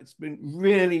River. It's been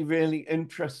really, really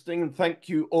interesting, and thank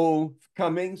you all for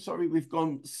coming. Sorry we've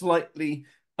gone slightly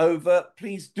over.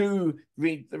 Please do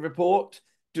read the report.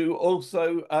 Do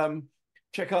also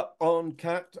check up on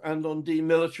CAAT and on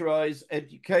Demilitarise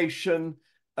Education.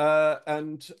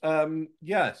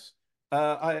 Yes,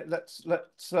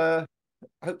 let's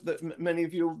hope that many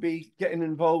of you will be getting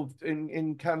involved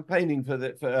in campaigning for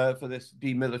this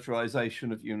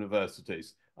demilitarization of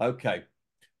universities. Okay,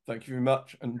 thank you very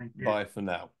much, and bye for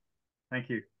now. Thank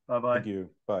you. Bye bye. Thank you.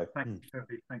 Bye.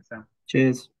 Thanks, Sam.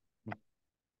 Cheers.